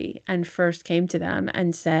story and first came to them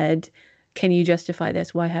and said, can you justify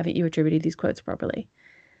this? Why haven't you attributed these quotes properly?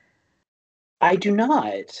 I do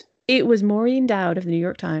not. It was Maureen Dowd of the New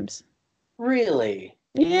York Times. Really?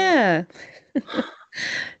 Yeah.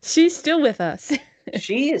 She's still with us.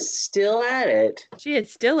 She is still at it. She is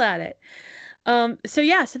still at it. So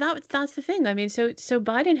that's the thing. I mean, so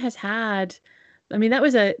Biden has had, I mean, that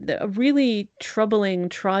was a really troubling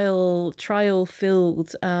trial-filled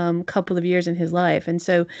couple of years in his life. And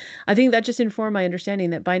so I think that just informed my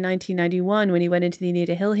understanding that by 1991, when he went into the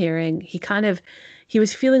Anita Hill hearing, he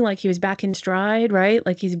was feeling like he was back in stride, right?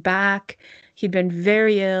 Like he's back. He'd been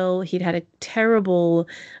very ill. He'd had a terrible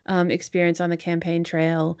experience on the campaign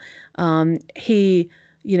trail. He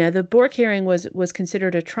The Bork hearing was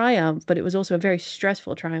considered a triumph, but it was also a very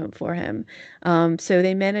stressful triumph for him. So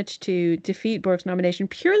they managed to defeat Bork's nomination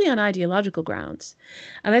purely on ideological grounds.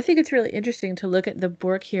 And I think it's really interesting to look at the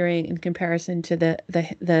Bork hearing in comparison to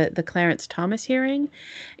the Clarence Thomas hearing,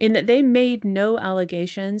 in that they made no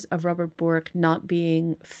allegations of Robert Bork not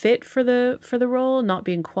being fit for the role, not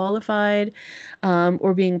being qualified,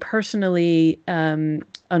 or being personally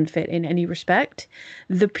unfit in any respect.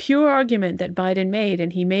 The pure argument that Biden made,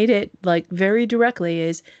 and he made it like very directly,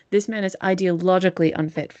 is this man is ideologically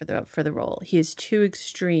unfit for the role. He is too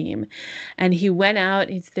extreme. And he went out.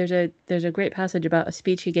 There's a great passage about a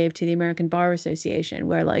speech he gave to the American Bar Association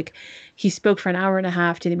where like he spoke for an hour and a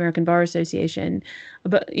half to the American Bar Association.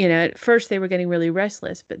 But at first they were getting really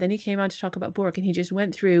restless, but then he came on to talk about Bork, and he just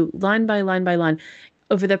went through line by line by line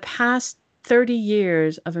over the past 30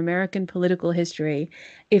 years of American political history.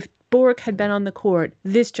 If Bork had been on the court,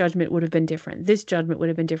 this judgment would have been different. This judgment would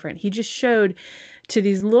have been different. He just showed to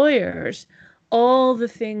these lawyers all the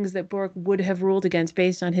things that Bork would have ruled against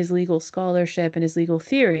based on his legal scholarship and his legal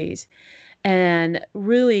theories, and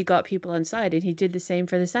really got people on side. And he did the same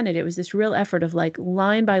for the Senate. It was this real effort of like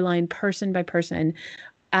line by line, person by person,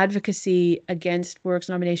 advocacy against Bork's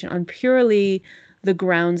nomination on purely the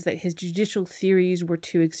grounds that his judicial theories were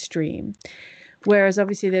too extreme. Whereas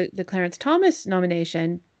obviously the Clarence Thomas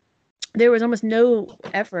nomination, there was almost no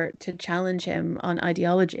effort to challenge him on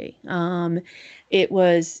ideology. It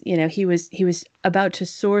was, he was about to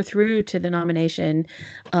soar through to the nomination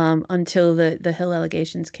until the Hill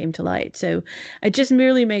allegations came to light. So it just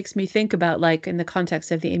merely makes me think about, like, in the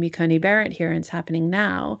context of the Amy Coney Barrett hearings happening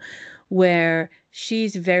now, where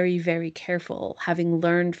she's very, very careful, having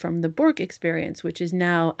learned from the Bork experience, which is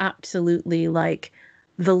now absolutely like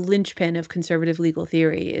the linchpin of conservative legal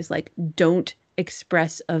theory, is like, don't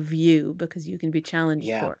express a view because you can be challenged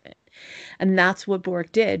for it. And that's what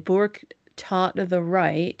Bork did. Bork taught the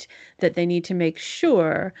right that they need to make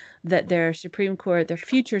sure that their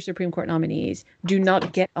future Supreme Court nominees do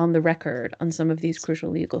not get on the record on some of these crucial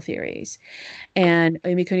legal theories. And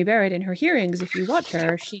Amy Coney Barrett, in her hearings, if you watch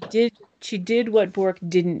her, she did what Bork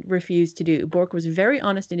didn't refuse to do. Bork was very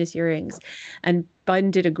honest in his hearings, and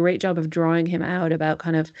Biden did a great job of drawing him out about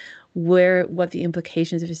kind of what the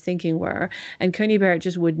implications of his thinking were. And Coney Barrett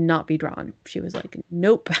just would not be drawn. She was like,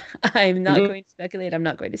 nope, I'm not going to speculate. I'm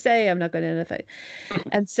not going to say, I'm not going to anything.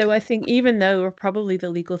 And so I think even though probably the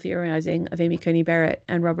legal theorizing of Amy Coney Barrett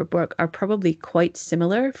and Robert Bork are probably quite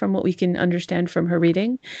similar from what we can understand from her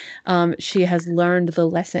reading, she has learned the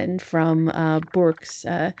lesson from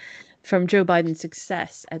from Joe Biden's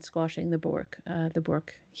success at squashing the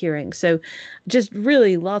Bork hearing. So just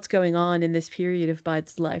really lots going on in this period of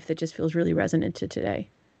Biden's life that just feels really resonant to today.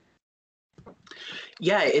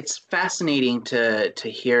 Yeah, it's fascinating to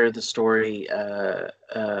hear the story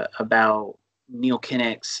about Neil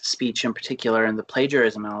Kinnock's speech in particular and the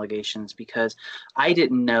plagiarism allegations, because I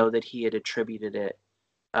didn't know that he had attributed it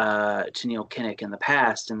to Neil Kinnock in the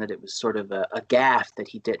past, and that it was sort of a gaffe that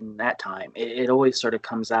he didn't that time. It always sort of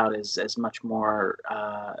comes out as much more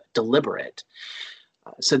deliberate.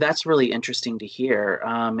 So that's really interesting to hear.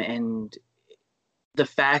 And the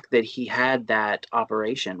fact that he had that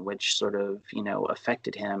operation, which sort of,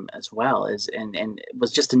 affected him as well, and it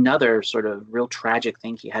was just another sort of real tragic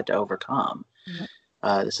thing he had to overcome.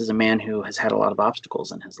 Mm-hmm. This is a man who has had a lot of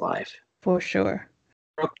obstacles in his life. For sure.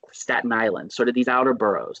 Staten Island, sort of these outer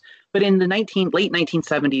boroughs. But in the late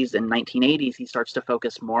 1970s and 1980s, he starts to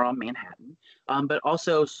focus more on Manhattan, but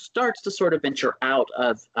also starts to sort of venture out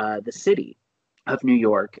of the city of New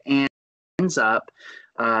York, and ends up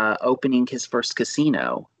opening his first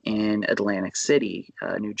casino in Atlantic City,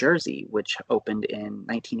 New Jersey, which opened in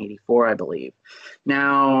 1984, I believe.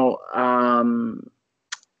 Now,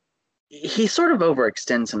 he sort of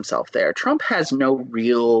overextends himself there. Trump has no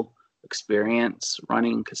real experience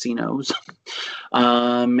running casinos.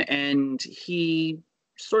 And he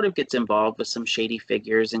sort of gets involved with some shady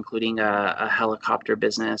figures, including a helicopter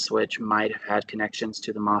business, which might have had connections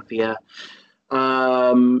to the mafia.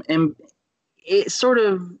 And it sort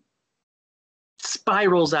of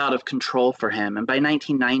spirals out of control for him. And by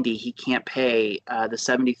 1990, he can't pay the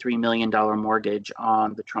 $73 million mortgage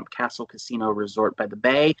on the Trump Castle Casino Resort by the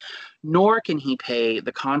Bay, nor can he pay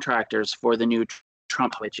the contractors for the new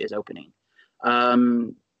Trump, which is opening.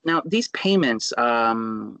 Now, these payments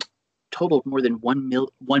totaled more than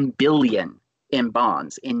 $1 billion in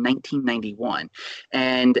bonds in 1991,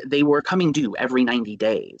 and they were coming due every 90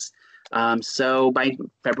 days. So by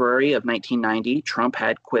February of 1990, Trump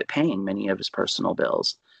had quit paying many of his personal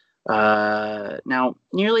bills. Now,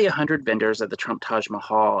 nearly 100 vendors at the Trump Taj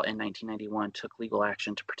Mahal in 1991 took legal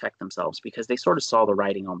action to protect themselves because they sort of saw the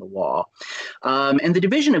writing on the wall. And the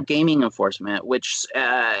Division of Gaming Enforcement, which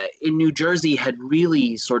in New Jersey had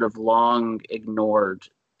really sort of long ignored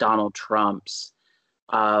Donald Trump's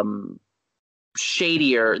um,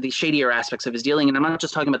 these shadier aspects of his dealing. And I'm not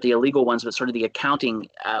just talking about the illegal ones, but sort of the accounting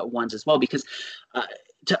ones as well, because uh,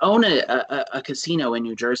 to own a casino in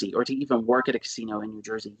New Jersey, or to even work at a casino in New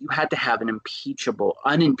Jersey, you had to have an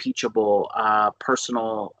unimpeachable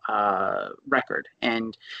personal record.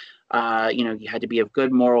 And you had to be of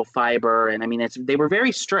good moral fiber. And I mean, they were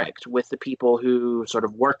very strict with the people who sort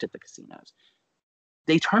of worked at the casinos.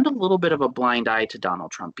 They turned a little bit of a blind eye to Donald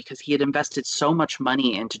Trump because he had invested so much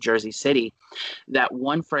money into Jersey City that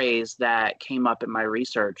one phrase that came up in my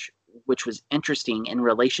research, which was interesting in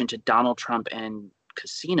relation to Donald Trump and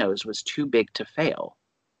casinos, was too big to fail.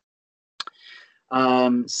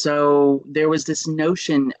 So there was this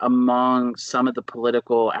notion among some of the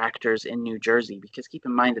political actors in New Jersey, because keep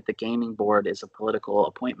in mind that the gaming board is a political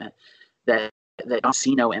appointment, that the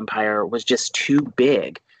casino empire was just too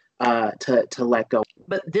big to let go.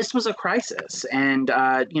 But this was a crisis, and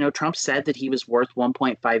Trump said that he was worth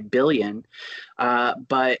 1.5 billion,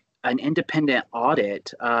 but an independent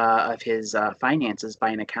audit of his finances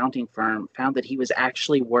by an accounting firm found that he was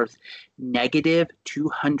actually worth negative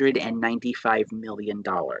 $295 million.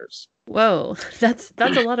 Whoa, that's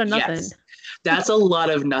a lot of nothing. Yes, that's a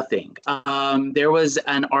lot of nothing. There was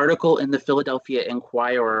an article in the Philadelphia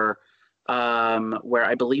Inquirer where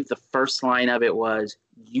I believe the first line of it was,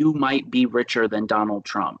 "You might be richer than Donald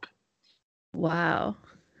Trump." Wow.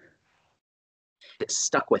 It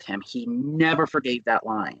stuck with him. He never forgave that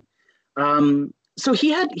line. So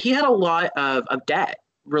he had a lot of debt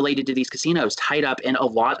related to these casinos tied up in a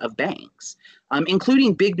lot of banks,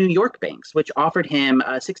 including big New York banks, which offered him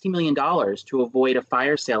 $60 million to avoid a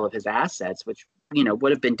fire sale of his assets, which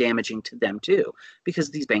would have been damaging to them too,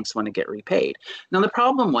 because these banks want to get repaid. Now, the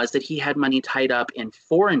problem was that he had money tied up in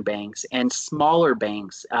foreign banks and smaller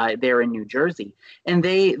banks there in New Jersey, and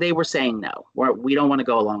they were saying, no, we don't want to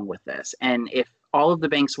go along with this. And if all of the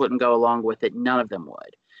banks wouldn't go along with it, none of them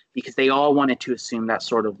would, because they all wanted to assume that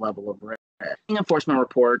sort of level of risk. The enforcement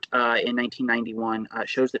report in 1991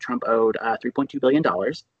 shows that Trump owed $3.2 billion.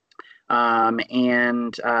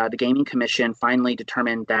 And the Gaming Commission finally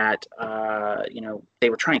determined that, they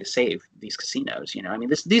were trying to save these casinos. I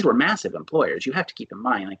mean, these were massive employers. You have to keep in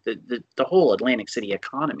mind, like the whole Atlantic City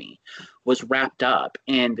economy was wrapped up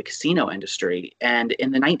in the casino industry. And in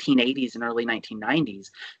the 1980s and early 1990s,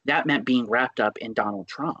 that meant being wrapped up in Donald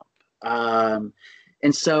Trump.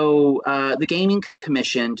 And so the Gaming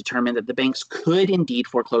Commission determined that the banks could indeed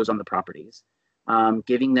foreclose on the properties,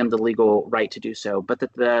 giving them the legal right to do so, but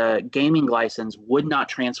that the gaming license would not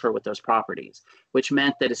transfer with those properties, which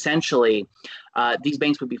meant that essentially these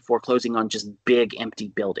banks would be foreclosing on just big empty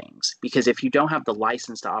buildings. Because if you don't have the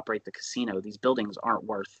license to operate the casino, these buildings aren't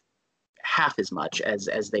worth half as much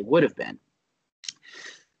as they would have been.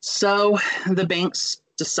 So the banks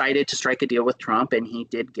decided to strike a deal with Trump, and he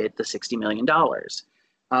did get the $60 million.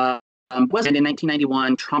 And in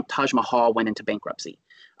 1991, Trump Taj Mahal went into bankruptcy.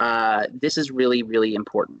 This is really, really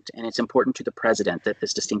important, and it's important to the president that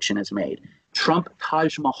this distinction is made. Trump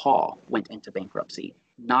Taj Mahal went into bankruptcy,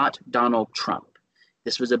 not Donald Trump.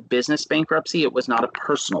 This was a business bankruptcy. It was not a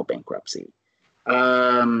personal bankruptcy.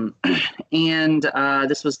 And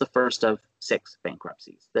this was the first of 6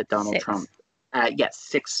 bankruptcies that Donald Trump,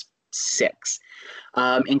 six,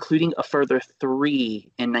 including a further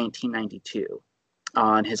 3 in 1992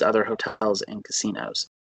 on his other hotels and casinos.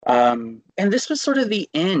 And this was sort of the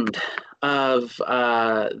end of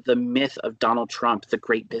the myth of Donald Trump, the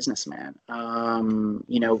great businessman.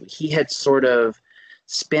 He had sort of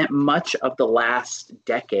spent much of the last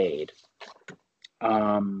decade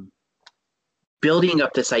building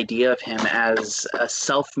up this idea of him as a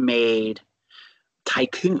self-made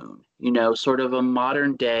tycoon, sort of a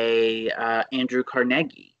modern day Andrew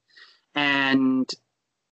Carnegie. And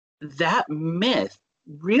that myth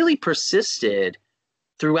really persisted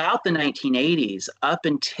throughout the 1980s up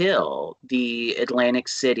until the Atlantic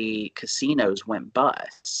City casinos went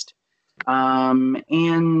bust.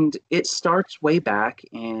 And it starts way back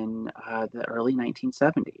in the early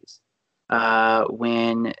 1970s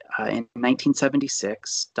when in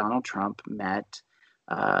 1976, Donald Trump met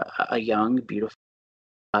a young, beautiful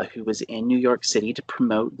who was in New York City to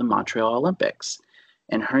promote the Montreal Olympics.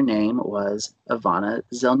 And her name was Ivana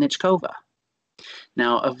Zelnichkova.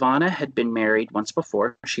 Now, Ivana had been married once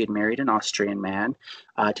before. She had married an Austrian man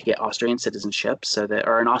to get Austrian citizenship,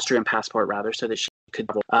 or an Austrian passport rather, so that she could,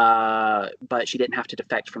 but she didn't have to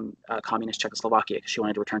defect from communist Czechoslovakia because she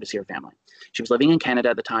wanted to return to see her family. She was living in Canada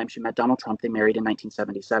at the time. She met Donald Trump. They married in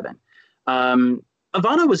 1977.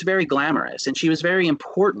 Ivana was very glamorous, and she was very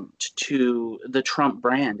important to the Trump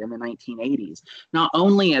brand in the 1980s, not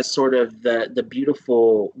only as sort of the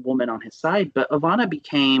beautiful woman on his side, but Ivana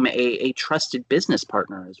became a trusted business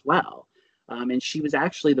partner as well. And she was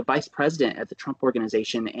actually the vice president at the Trump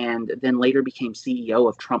Organization, and then later became CEO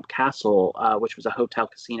of Trump Castle, which was a hotel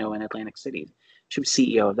casino in Atlantic City. She was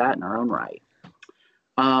CEO of that in her own right.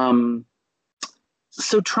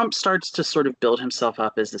 So Trump starts to sort of build himself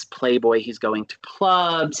up as this playboy. He's going to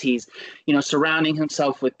clubs. He's, surrounding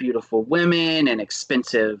himself with beautiful women and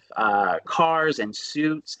expensive cars and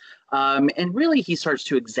suits. And really, he starts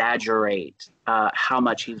to exaggerate how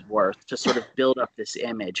much he's worth to sort of build up this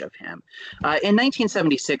image of him. In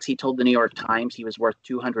 1976, he told the New York Times he was worth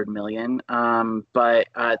 $200 million, but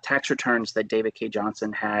tax returns that David Cay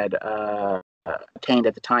Johnston had obtained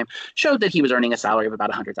at the time showed that he was earning a salary of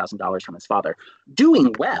about $100,000 from his father.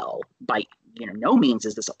 Doing well, by no means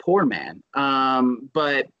is this a poor man,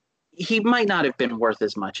 but he might not have been worth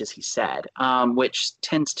as much as he said, which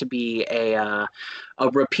tends to be a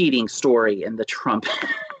repeating story in the Trump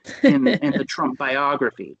in the Trump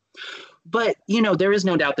biography. But, there is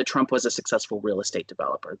no doubt that Trump was a successful real estate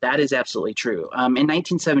developer. That is absolutely true. In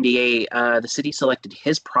 1978, the city selected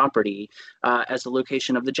his property as the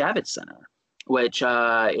location of the Javits Center, which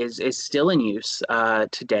is still in use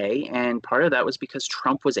today. And part of that was because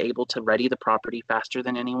Trump was able to ready the property faster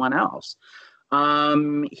than anyone else.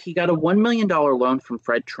 He got a $1 million loan from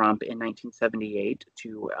Fred Trump in 1978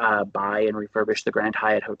 to buy and refurbish the Grand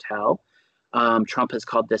Hyatt Hotel. Trump has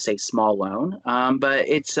called this a small loan, but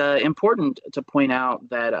it's important to point out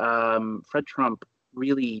that Fred Trump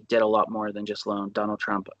really did a lot more than just loan Donald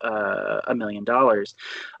Trump $1 million.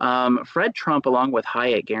 Fred Trump, along with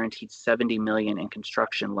Hyatt, guaranteed $70 million in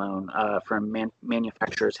construction loan from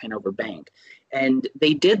manufacturers Hanover Bank, and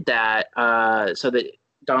they did that so that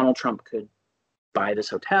Donald Trump could buy this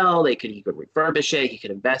hotel. He could refurbish it. He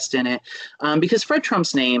could invest in it, because Fred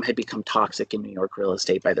Trump's name had become toxic in New York real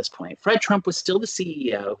estate by this point. Fred Trump was still the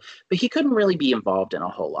CEO, but he couldn't really be involved in a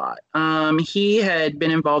whole lot. He had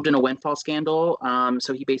been involved in a windfall scandal,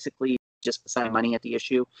 so he basically just assigned money at the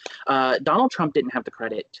issue. Donald Trump didn't have the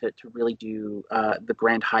credit to really do the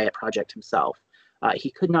Grand Hyatt project himself.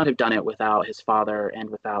 He could not have done it without his father and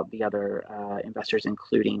without the other investors,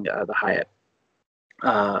 including the Hyatt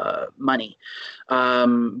money.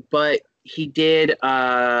 But he did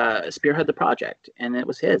spearhead the project, and it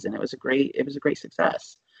was his, and it was a great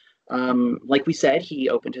success. Like we said, he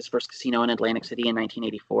opened his first casino in Atlantic City in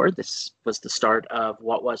 1984. This was the start of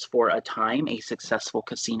what was for a time a successful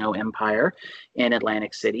casino empire in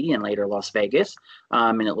Atlantic City and later Las Vegas.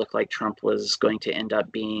 And it looked like Trump was going to end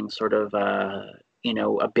up being sort of a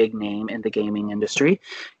big name in the gaming industry.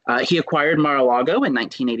 He acquired Mar-a-Lago in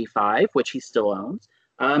 1985, which he still owns.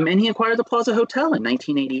 And he acquired the Plaza Hotel in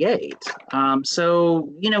 1988.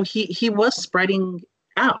 So, he was spreading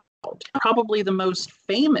out. Probably the most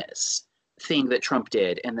famous thing that Trump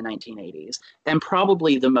did in the 1980s, and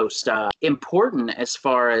probably the most important as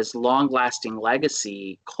far as long-lasting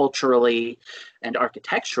legacy culturally and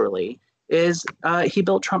architecturally, is he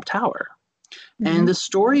built Trump Tower. Mm-hmm. And the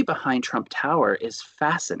story behind Trump Tower is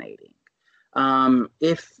fascinating.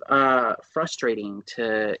 If frustrating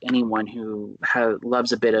to anyone who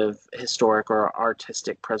loves a bit of historic or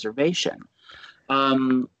artistic preservation.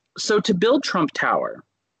 So to build Trump Tower,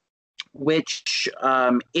 which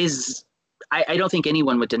is, I don't think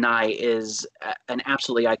anyone would deny, is an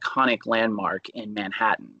absolutely iconic landmark in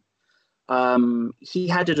Manhattan, he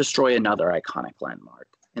had to destroy another iconic landmark,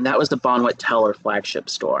 and that was the Bonwit Teller flagship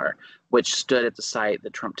store, which stood at the site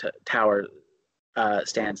that Trump Tower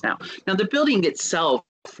stands now. Now, the building itself,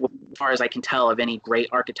 as far as I can tell, of any great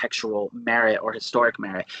architectural merit or historic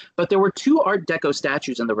merit, but there were two Art Deco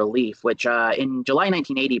statues in the relief, which in July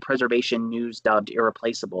 1980, Preservation News dubbed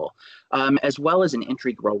irreplaceable, as well as an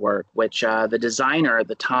entry grill work, which the designer at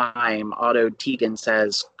the time, Otto Tegan,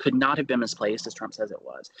 says could not have been misplaced, as Trump says it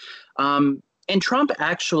was. And Trump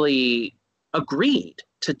actually agreed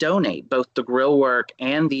to donate both the grill work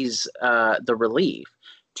and the relief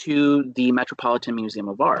to the Metropolitan Museum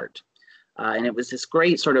of Art. And it was this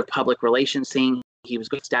great sort of public relations thing. He was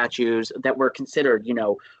good statues that were considered,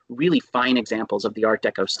 really fine examples of the Art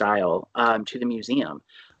Deco style to the museum.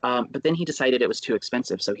 But then he decided it was too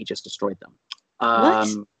expensive, so he just destroyed them. What?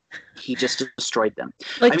 He just destroyed them.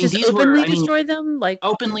 Destroyed them? Like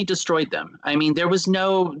openly destroyed them. I mean, there was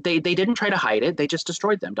no, they didn't try to hide it. They just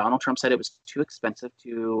destroyed them. Donald Trump said it was too expensive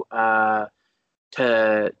to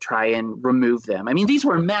to try and remove them. I mean, these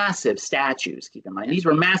were massive statues, keep in mind. These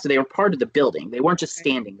were massive. They were part of the building. They weren't just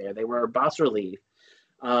standing there. They were bas relief.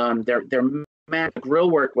 Their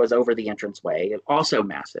grill work was over the entranceway, also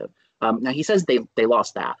massive. Now he says they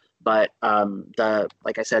lost that, but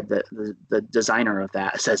like I said, the designer of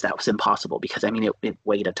that says that was impossible because I mean it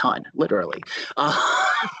weighed a ton, literally.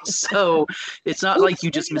 So it's not like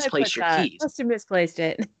you just misplaced your keys. Must have misplaced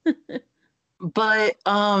it. But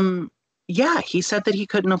yeah, he said that he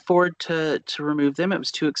couldn't afford to remove them. It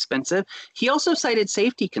was too expensive. He also cited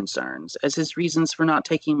safety concerns as his reasons for not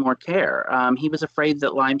taking more care. He was afraid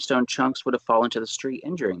that limestone chunks would have fallen to the street,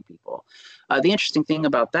 injuring people. The interesting thing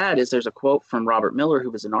about that is there's a quote from Robert Miller,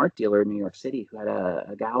 who was an art dealer in New York City, who had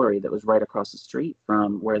a gallery that was right across the street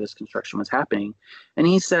from where this construction was happening. And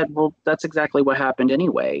he said, well, that's exactly what happened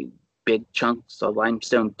anyway. Big chunks of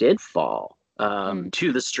limestone did fall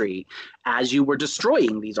to the street as you were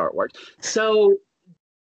destroying these artworks. So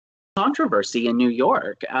controversy in New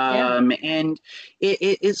York. And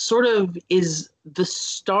it sort of is the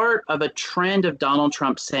start of a trend of Donald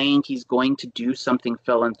Trump saying he's going to do something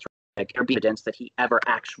philanthropic or be evidence that he ever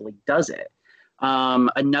actually does it.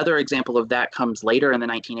 Another example of that comes later in the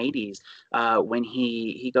 1980s when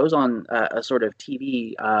he goes on a sort of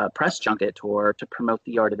TV press junket tour to promote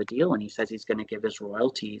the art of the deal, and he says he's going to give his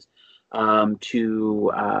royalties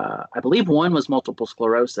to I believe one was multiple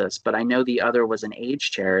sclerosis, but I know the other was an AIDS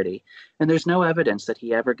charity. And there's no evidence that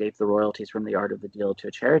he ever gave the royalties from the art of the deal to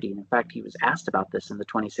a charity. And in fact, he was asked about this in the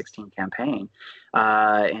 2016 campaign,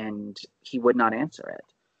 and he would not answer it.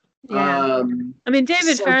 Yeah. I mean,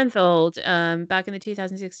 David Fahrenthold, back in the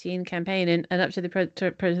 2016 campaign and up to the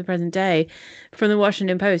present day, from the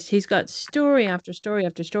Washington Post, he's got story after story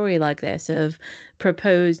after story like this of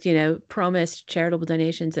proposed, promised charitable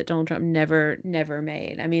donations that Donald Trump never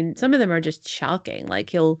made. I mean, some of them are just shocking.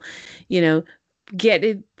 Like he'll,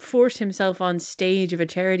 force himself on stage of a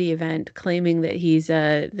charity event claiming that he's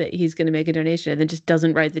going to make a donation and then just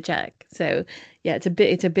doesn't write the check. So yeah, it's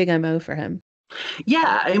a big MO for him.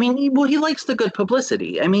 Yeah, I mean, he likes the good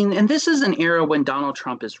publicity. I mean, and this is an era when Donald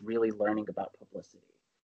Trump is really learning about publicity.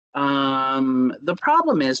 The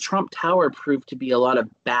problem is Trump Tower proved to be a lot of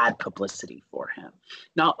bad publicity for him,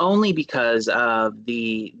 not only because of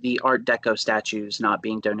the Art Deco statues not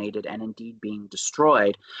being donated and indeed being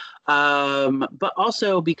destroyed, but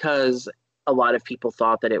also because a lot of people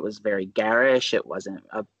thought that it was very garish. It wasn't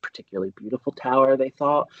a particularly beautiful tower, they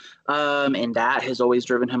thought. And that has always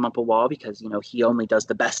driven him up a wall because, he only does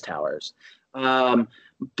the best towers. But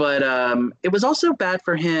it was also bad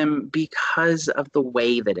for him because of the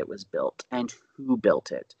way that it was built and who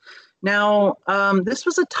built it. Now, this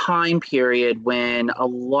was a time period when a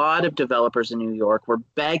lot of developers in New York were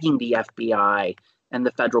begging the FBI and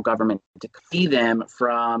the federal government to free them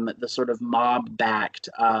from the sort of mob-backed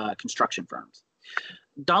construction firms.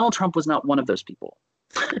 Donald Trump was not one of those people.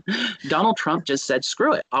 Donald Trump just said,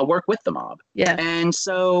 screw it, I'll work with the mob. Yeah. And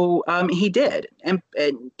so he did. And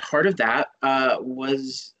part of that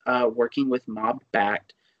was working with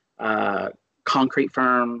mob-backed concrete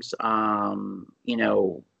firms,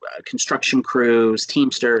 construction crews,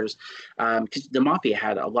 Teamsters, because the mafia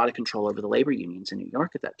had a lot of control over the labor unions in New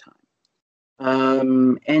York at that time.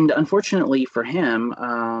 And unfortunately for him,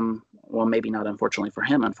 well, maybe not unfortunately for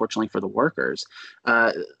him, unfortunately for the workers,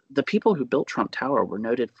 the people who built Trump Tower were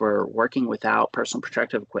noted for working without personal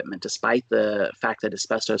protective equipment, despite the fact that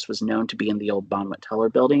asbestos was known to be in the old Bonwit Teller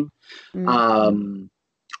building. Mm-hmm.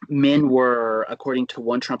 Men were, according to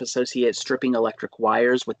one Trump associate, stripping electric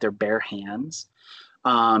wires with their bare hands.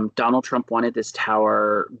 Donald Trump wanted this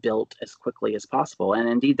tower built as quickly as possible. And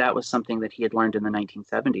indeed, that was something that he had learned in the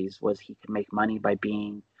 1970s, was he could make money by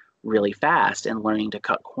being really fast and learning to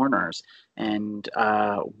cut corners. And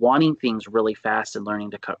wanting things really fast and learning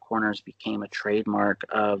to cut corners became a trademark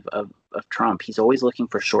of Trump. He's always looking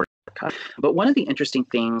for shortcuts. But one of the interesting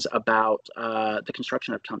things about the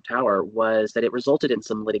construction of Trump Tower was that it resulted in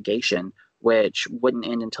some litigation, which wouldn't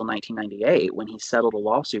end until 1998 when he settled a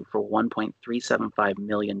lawsuit for $1.375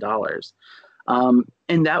 million.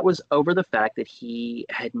 And that was over the fact that he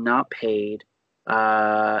had not paid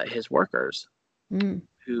his workers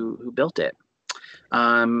who built it.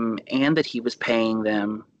 And that he was paying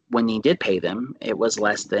them, when he did pay them, it was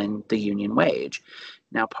less than the union wage.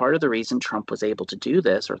 Now, part of the reason Trump was able to do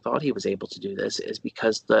this, or thought he was able to do this, is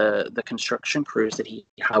because the construction crews that he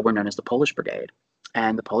had were known as the Polish Brigade.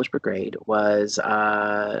 And the Polish Brigade was,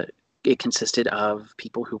 it consisted of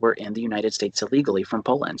people who were in the United States illegally from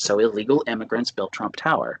Poland. So illegal immigrants built Trump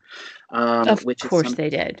Tower. Of course they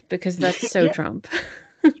did, because that's so Trump.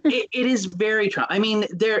 It is very Trump. I mean,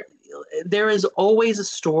 there is always a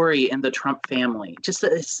story in the Trump family. Just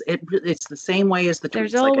it's the same way as the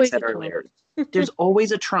There's tweets, like I always said a Trump. earlier. There's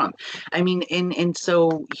always a Trump. I mean, and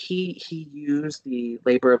so he used the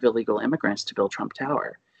labor of illegal immigrants to build Trump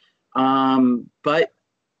Tower. But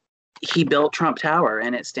he built Trump Tower,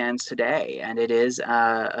 and it stands today, and it is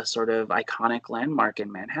a sort of iconic landmark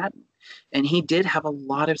in Manhattan. And he did have a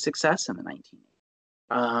lot of success in the 1980s.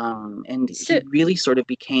 And he really sort of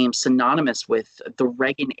became synonymous with the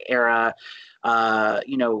Reagan era,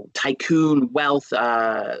 tycoon wealth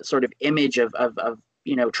sort of image of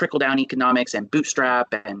trickle down economics and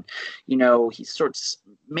bootstrap. And, he's sort of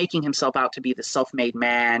making himself out to be the self-made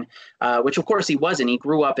man, which of course he wasn't. He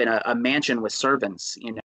grew up in a mansion with servants,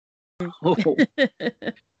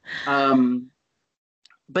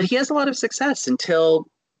 but he has a lot of success until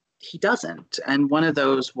he doesn't. And one of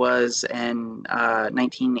those was in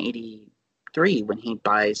 1983 when he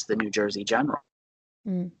buys the New Jersey General.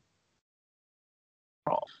 Mm.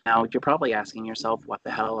 Now, you're probably asking yourself, what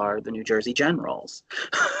the hell are the New Jersey Generals?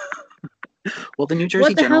 Well, the New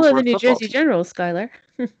Jersey Generals hell were are the New Jersey team. Generals, Skylar?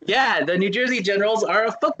 Yeah, the New Jersey Generals are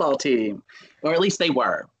a football team, or at least they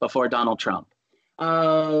were before Donald Trump.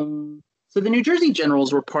 So the New Jersey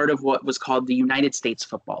Generals were part of what was called the United States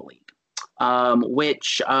Football League,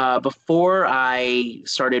 which before I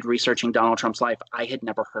started researching Donald Trump's life, I had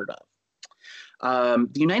never heard of.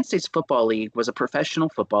 The United States Football League was a professional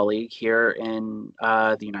football league here in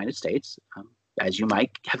the United States, as you might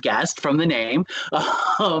have guessed from the name,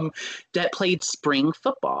 that played spring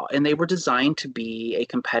football. And they were designed to be a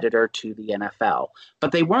competitor to the NFL.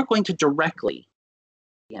 But they weren't going to directly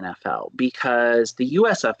the NFL because the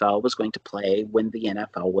USFL was going to play when the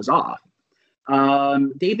NFL was off.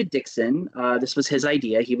 David Dixon, this was his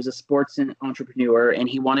idea. He was a sports entrepreneur, and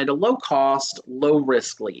he wanted a low-cost,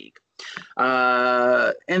 low-risk league.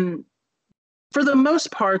 And for the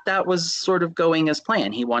most part, that was sort of going as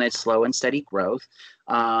planned. He wanted slow and steady growth.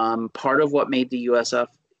 Part of what made the USFL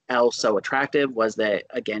so attractive was that,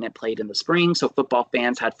 again, it played in the spring, so football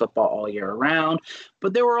fans had football all year round.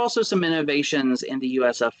 But there were also some innovations in the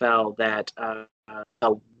USFL that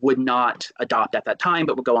would not adopt at that time,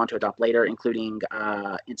 but would go on to adopt later, including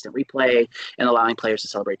instant replay and allowing players to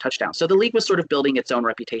celebrate touchdowns. So the league was sort of building its own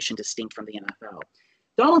reputation distinct from the NFL.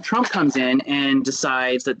 Donald Trump comes in and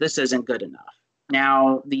decides that this isn't good enough.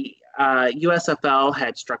 Now, the USFL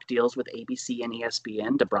had struck deals with ABC and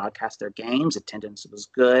ESPN to broadcast their games. Attendance was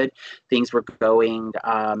good. Things were going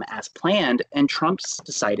as planned. And Trump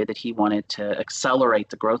decided that he wanted to accelerate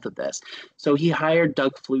the growth of this. So he hired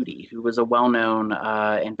Doug Flutie, who was a well-known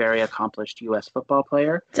and very accomplished U.S. football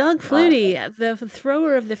player. Doug Flutie, the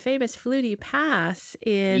thrower of the famous Flutie pass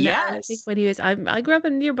in, yes. I think when he was, I grew up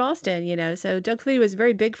near Boston, so Doug Flutie was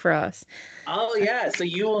very big for us. Oh, yeah. So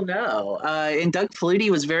you will know. And Doug Flutie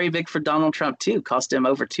was very big for Donald Trump, too. Cost him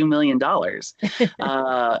over $2 million,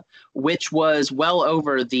 which was well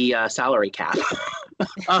over the salary cap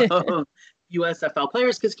of USFL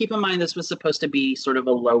players. Because keep in mind, this was supposed to be sort of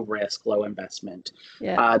a low risk, low investment.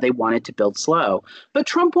 Yeah. They wanted to build slow. But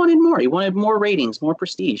Trump wanted more. He wanted more ratings, more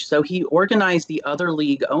prestige. So he organized the other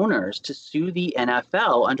league owners to sue the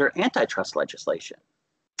NFL under antitrust legislation.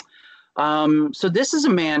 So this is a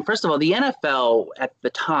man, first of all, the NFL at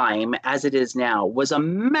the time, as it is now, was a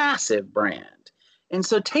massive brand. And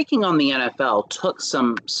so taking on the NFL took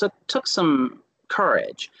some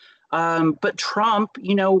courage. But Trump,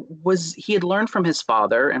 he had learned from his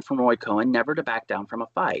father and from Roy Cohn never to back down from a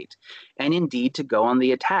fight, and indeed to go on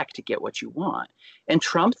the attack to get what you want. And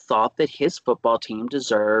Trump thought that his football team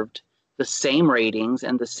deserved the same ratings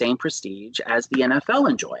and the same prestige as the NFL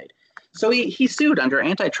enjoyed. So he sued under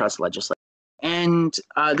antitrust legislation. And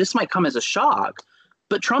this might come as a shock,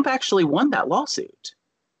 but Trump actually won that lawsuit.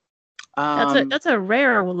 That's a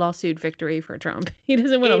rare lawsuit victory for Trump. He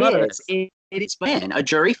doesn't win a lot of this. It is when a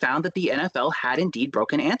jury found that the NFL had indeed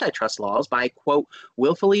broken antitrust laws by, quote,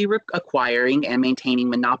 willfully acquiring and maintaining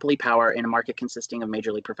monopoly power in a market consisting of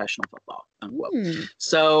Major League Professional Football, unquote.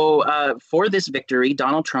 So for this victory,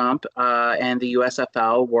 Donald Trump and the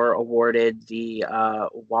USFL were awarded the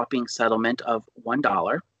whopping settlement of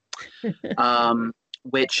 $1,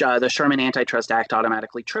 which the Sherman Antitrust Act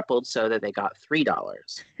automatically tripled so that they got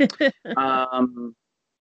 $3.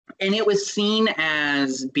 And it was seen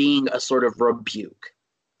as being a sort of rebuke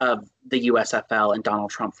of the USFL and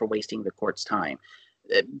Donald Trump for wasting the court's time.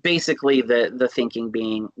 Basically, the thinking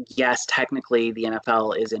being, yes, technically the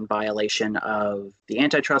NFL is in violation of the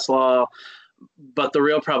antitrust law, but the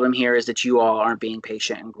real problem here is that you all aren't being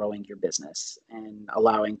patient and growing your business and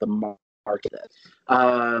allowing the argue that.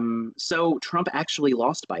 So Trump actually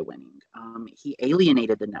lost by winning. He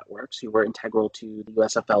alienated the networks who were integral to the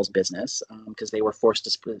USFL's business because they were forced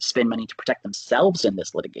to spend money to protect themselves in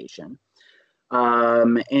this litigation.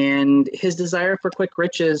 And his desire for quick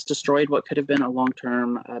riches destroyed what could have been a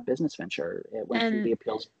long-term business venture. It went through the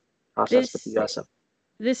appeals process with the USFL.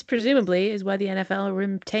 This presumably is why the NFL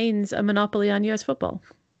retains a monopoly on U.S. football.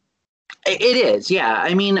 It is, yeah.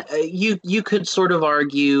 I mean, you could sort of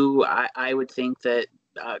argue. I would think that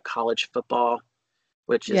college football,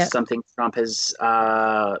 which is something Trump has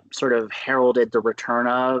sort of heralded the return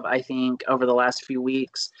of, I think, over the last few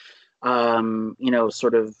weeks,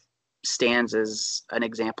 sort of stands as an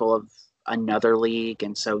example of another league.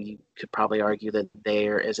 And so you could probably argue that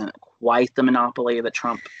there isn't quite the monopoly that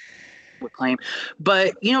Trump would claim.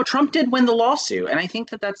 But, Trump did win the lawsuit. And I think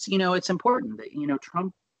that that's, it's important that,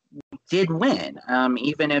 Trump did win,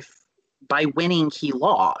 even if by winning he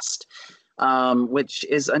lost, which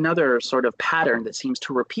is another sort of pattern that seems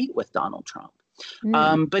to repeat with Donald Trump.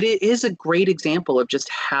 But it is a great example of just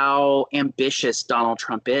how ambitious Donald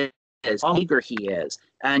Trump is, how eager he is.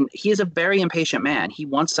 And he is a very impatient man. He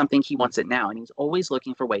wants something, he wants it now. And he's always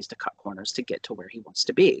looking for ways to cut corners to get to where he wants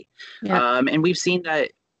to be. Yeah. And we've seen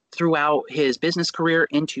that throughout his business career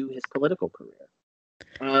into his political career.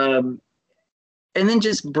 And then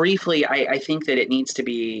just briefly, I think that it needs to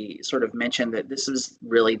be sort of mentioned that this is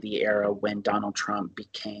really the era when Donald Trump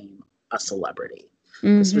became a celebrity.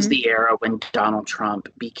 Mm-hmm. This was the era when Donald Trump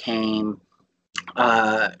became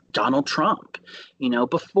Donald Trump.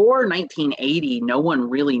 Before 1980, no one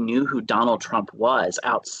really knew who Donald Trump was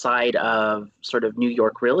outside of sort of New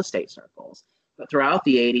York real estate circles. But throughout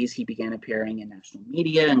the 80s, he began appearing in national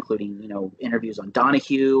media, including, interviews on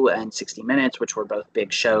Donahue and 60 Minutes, which were both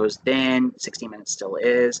big shows then. 60 Minutes still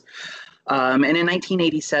is. And in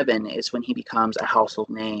 1987 is when he becomes a household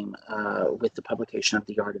name with the publication of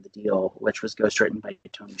The Art of the Deal, which was ghostwritten by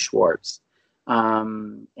Tony Schwartz.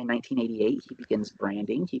 In 1988, he begins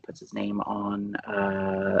branding. He puts his name on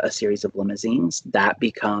a series of limousines. That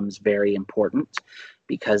becomes very important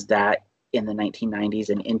because that in the 1990s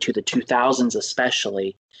and into the 2000s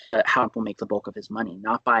especially, how it will make the bulk of his money,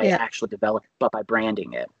 not by actually developing, but by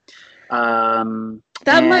branding it.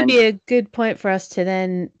 That might be a good point for us to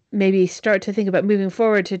then maybe start to think about moving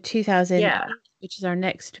forward to 2000, which is our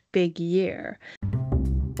next big year.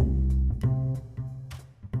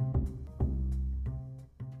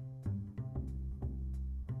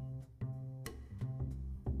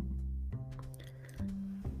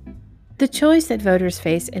 The choice that voters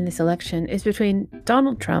face in this election is between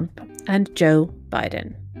Donald Trump and Joe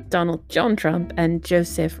Biden. Donald John Trump and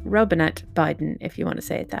Joseph Robinette Biden, if you want to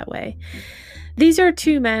say it that way. These are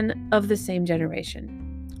two men of the same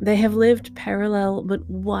generation. They have lived parallel but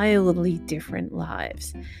wildly different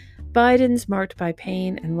lives. Biden's marked by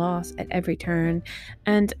pain and loss at every turn,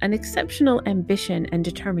 and an exceptional ambition and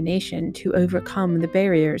determination to overcome the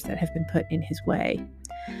barriers that have been put in his way.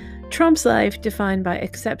 Trump's life defined by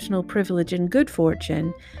exceptional privilege and good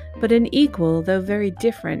fortune, but an equal, though very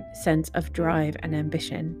different, sense of drive and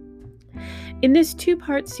ambition. In this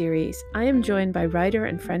two-part series, I am joined by writer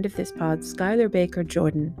and friend of this pod, Skylar Baker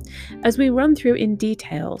Jordan, as we run through in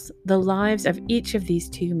details the lives of each of these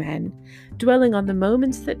two men, dwelling on the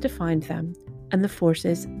moments that defined them and the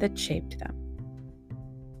forces that shaped them.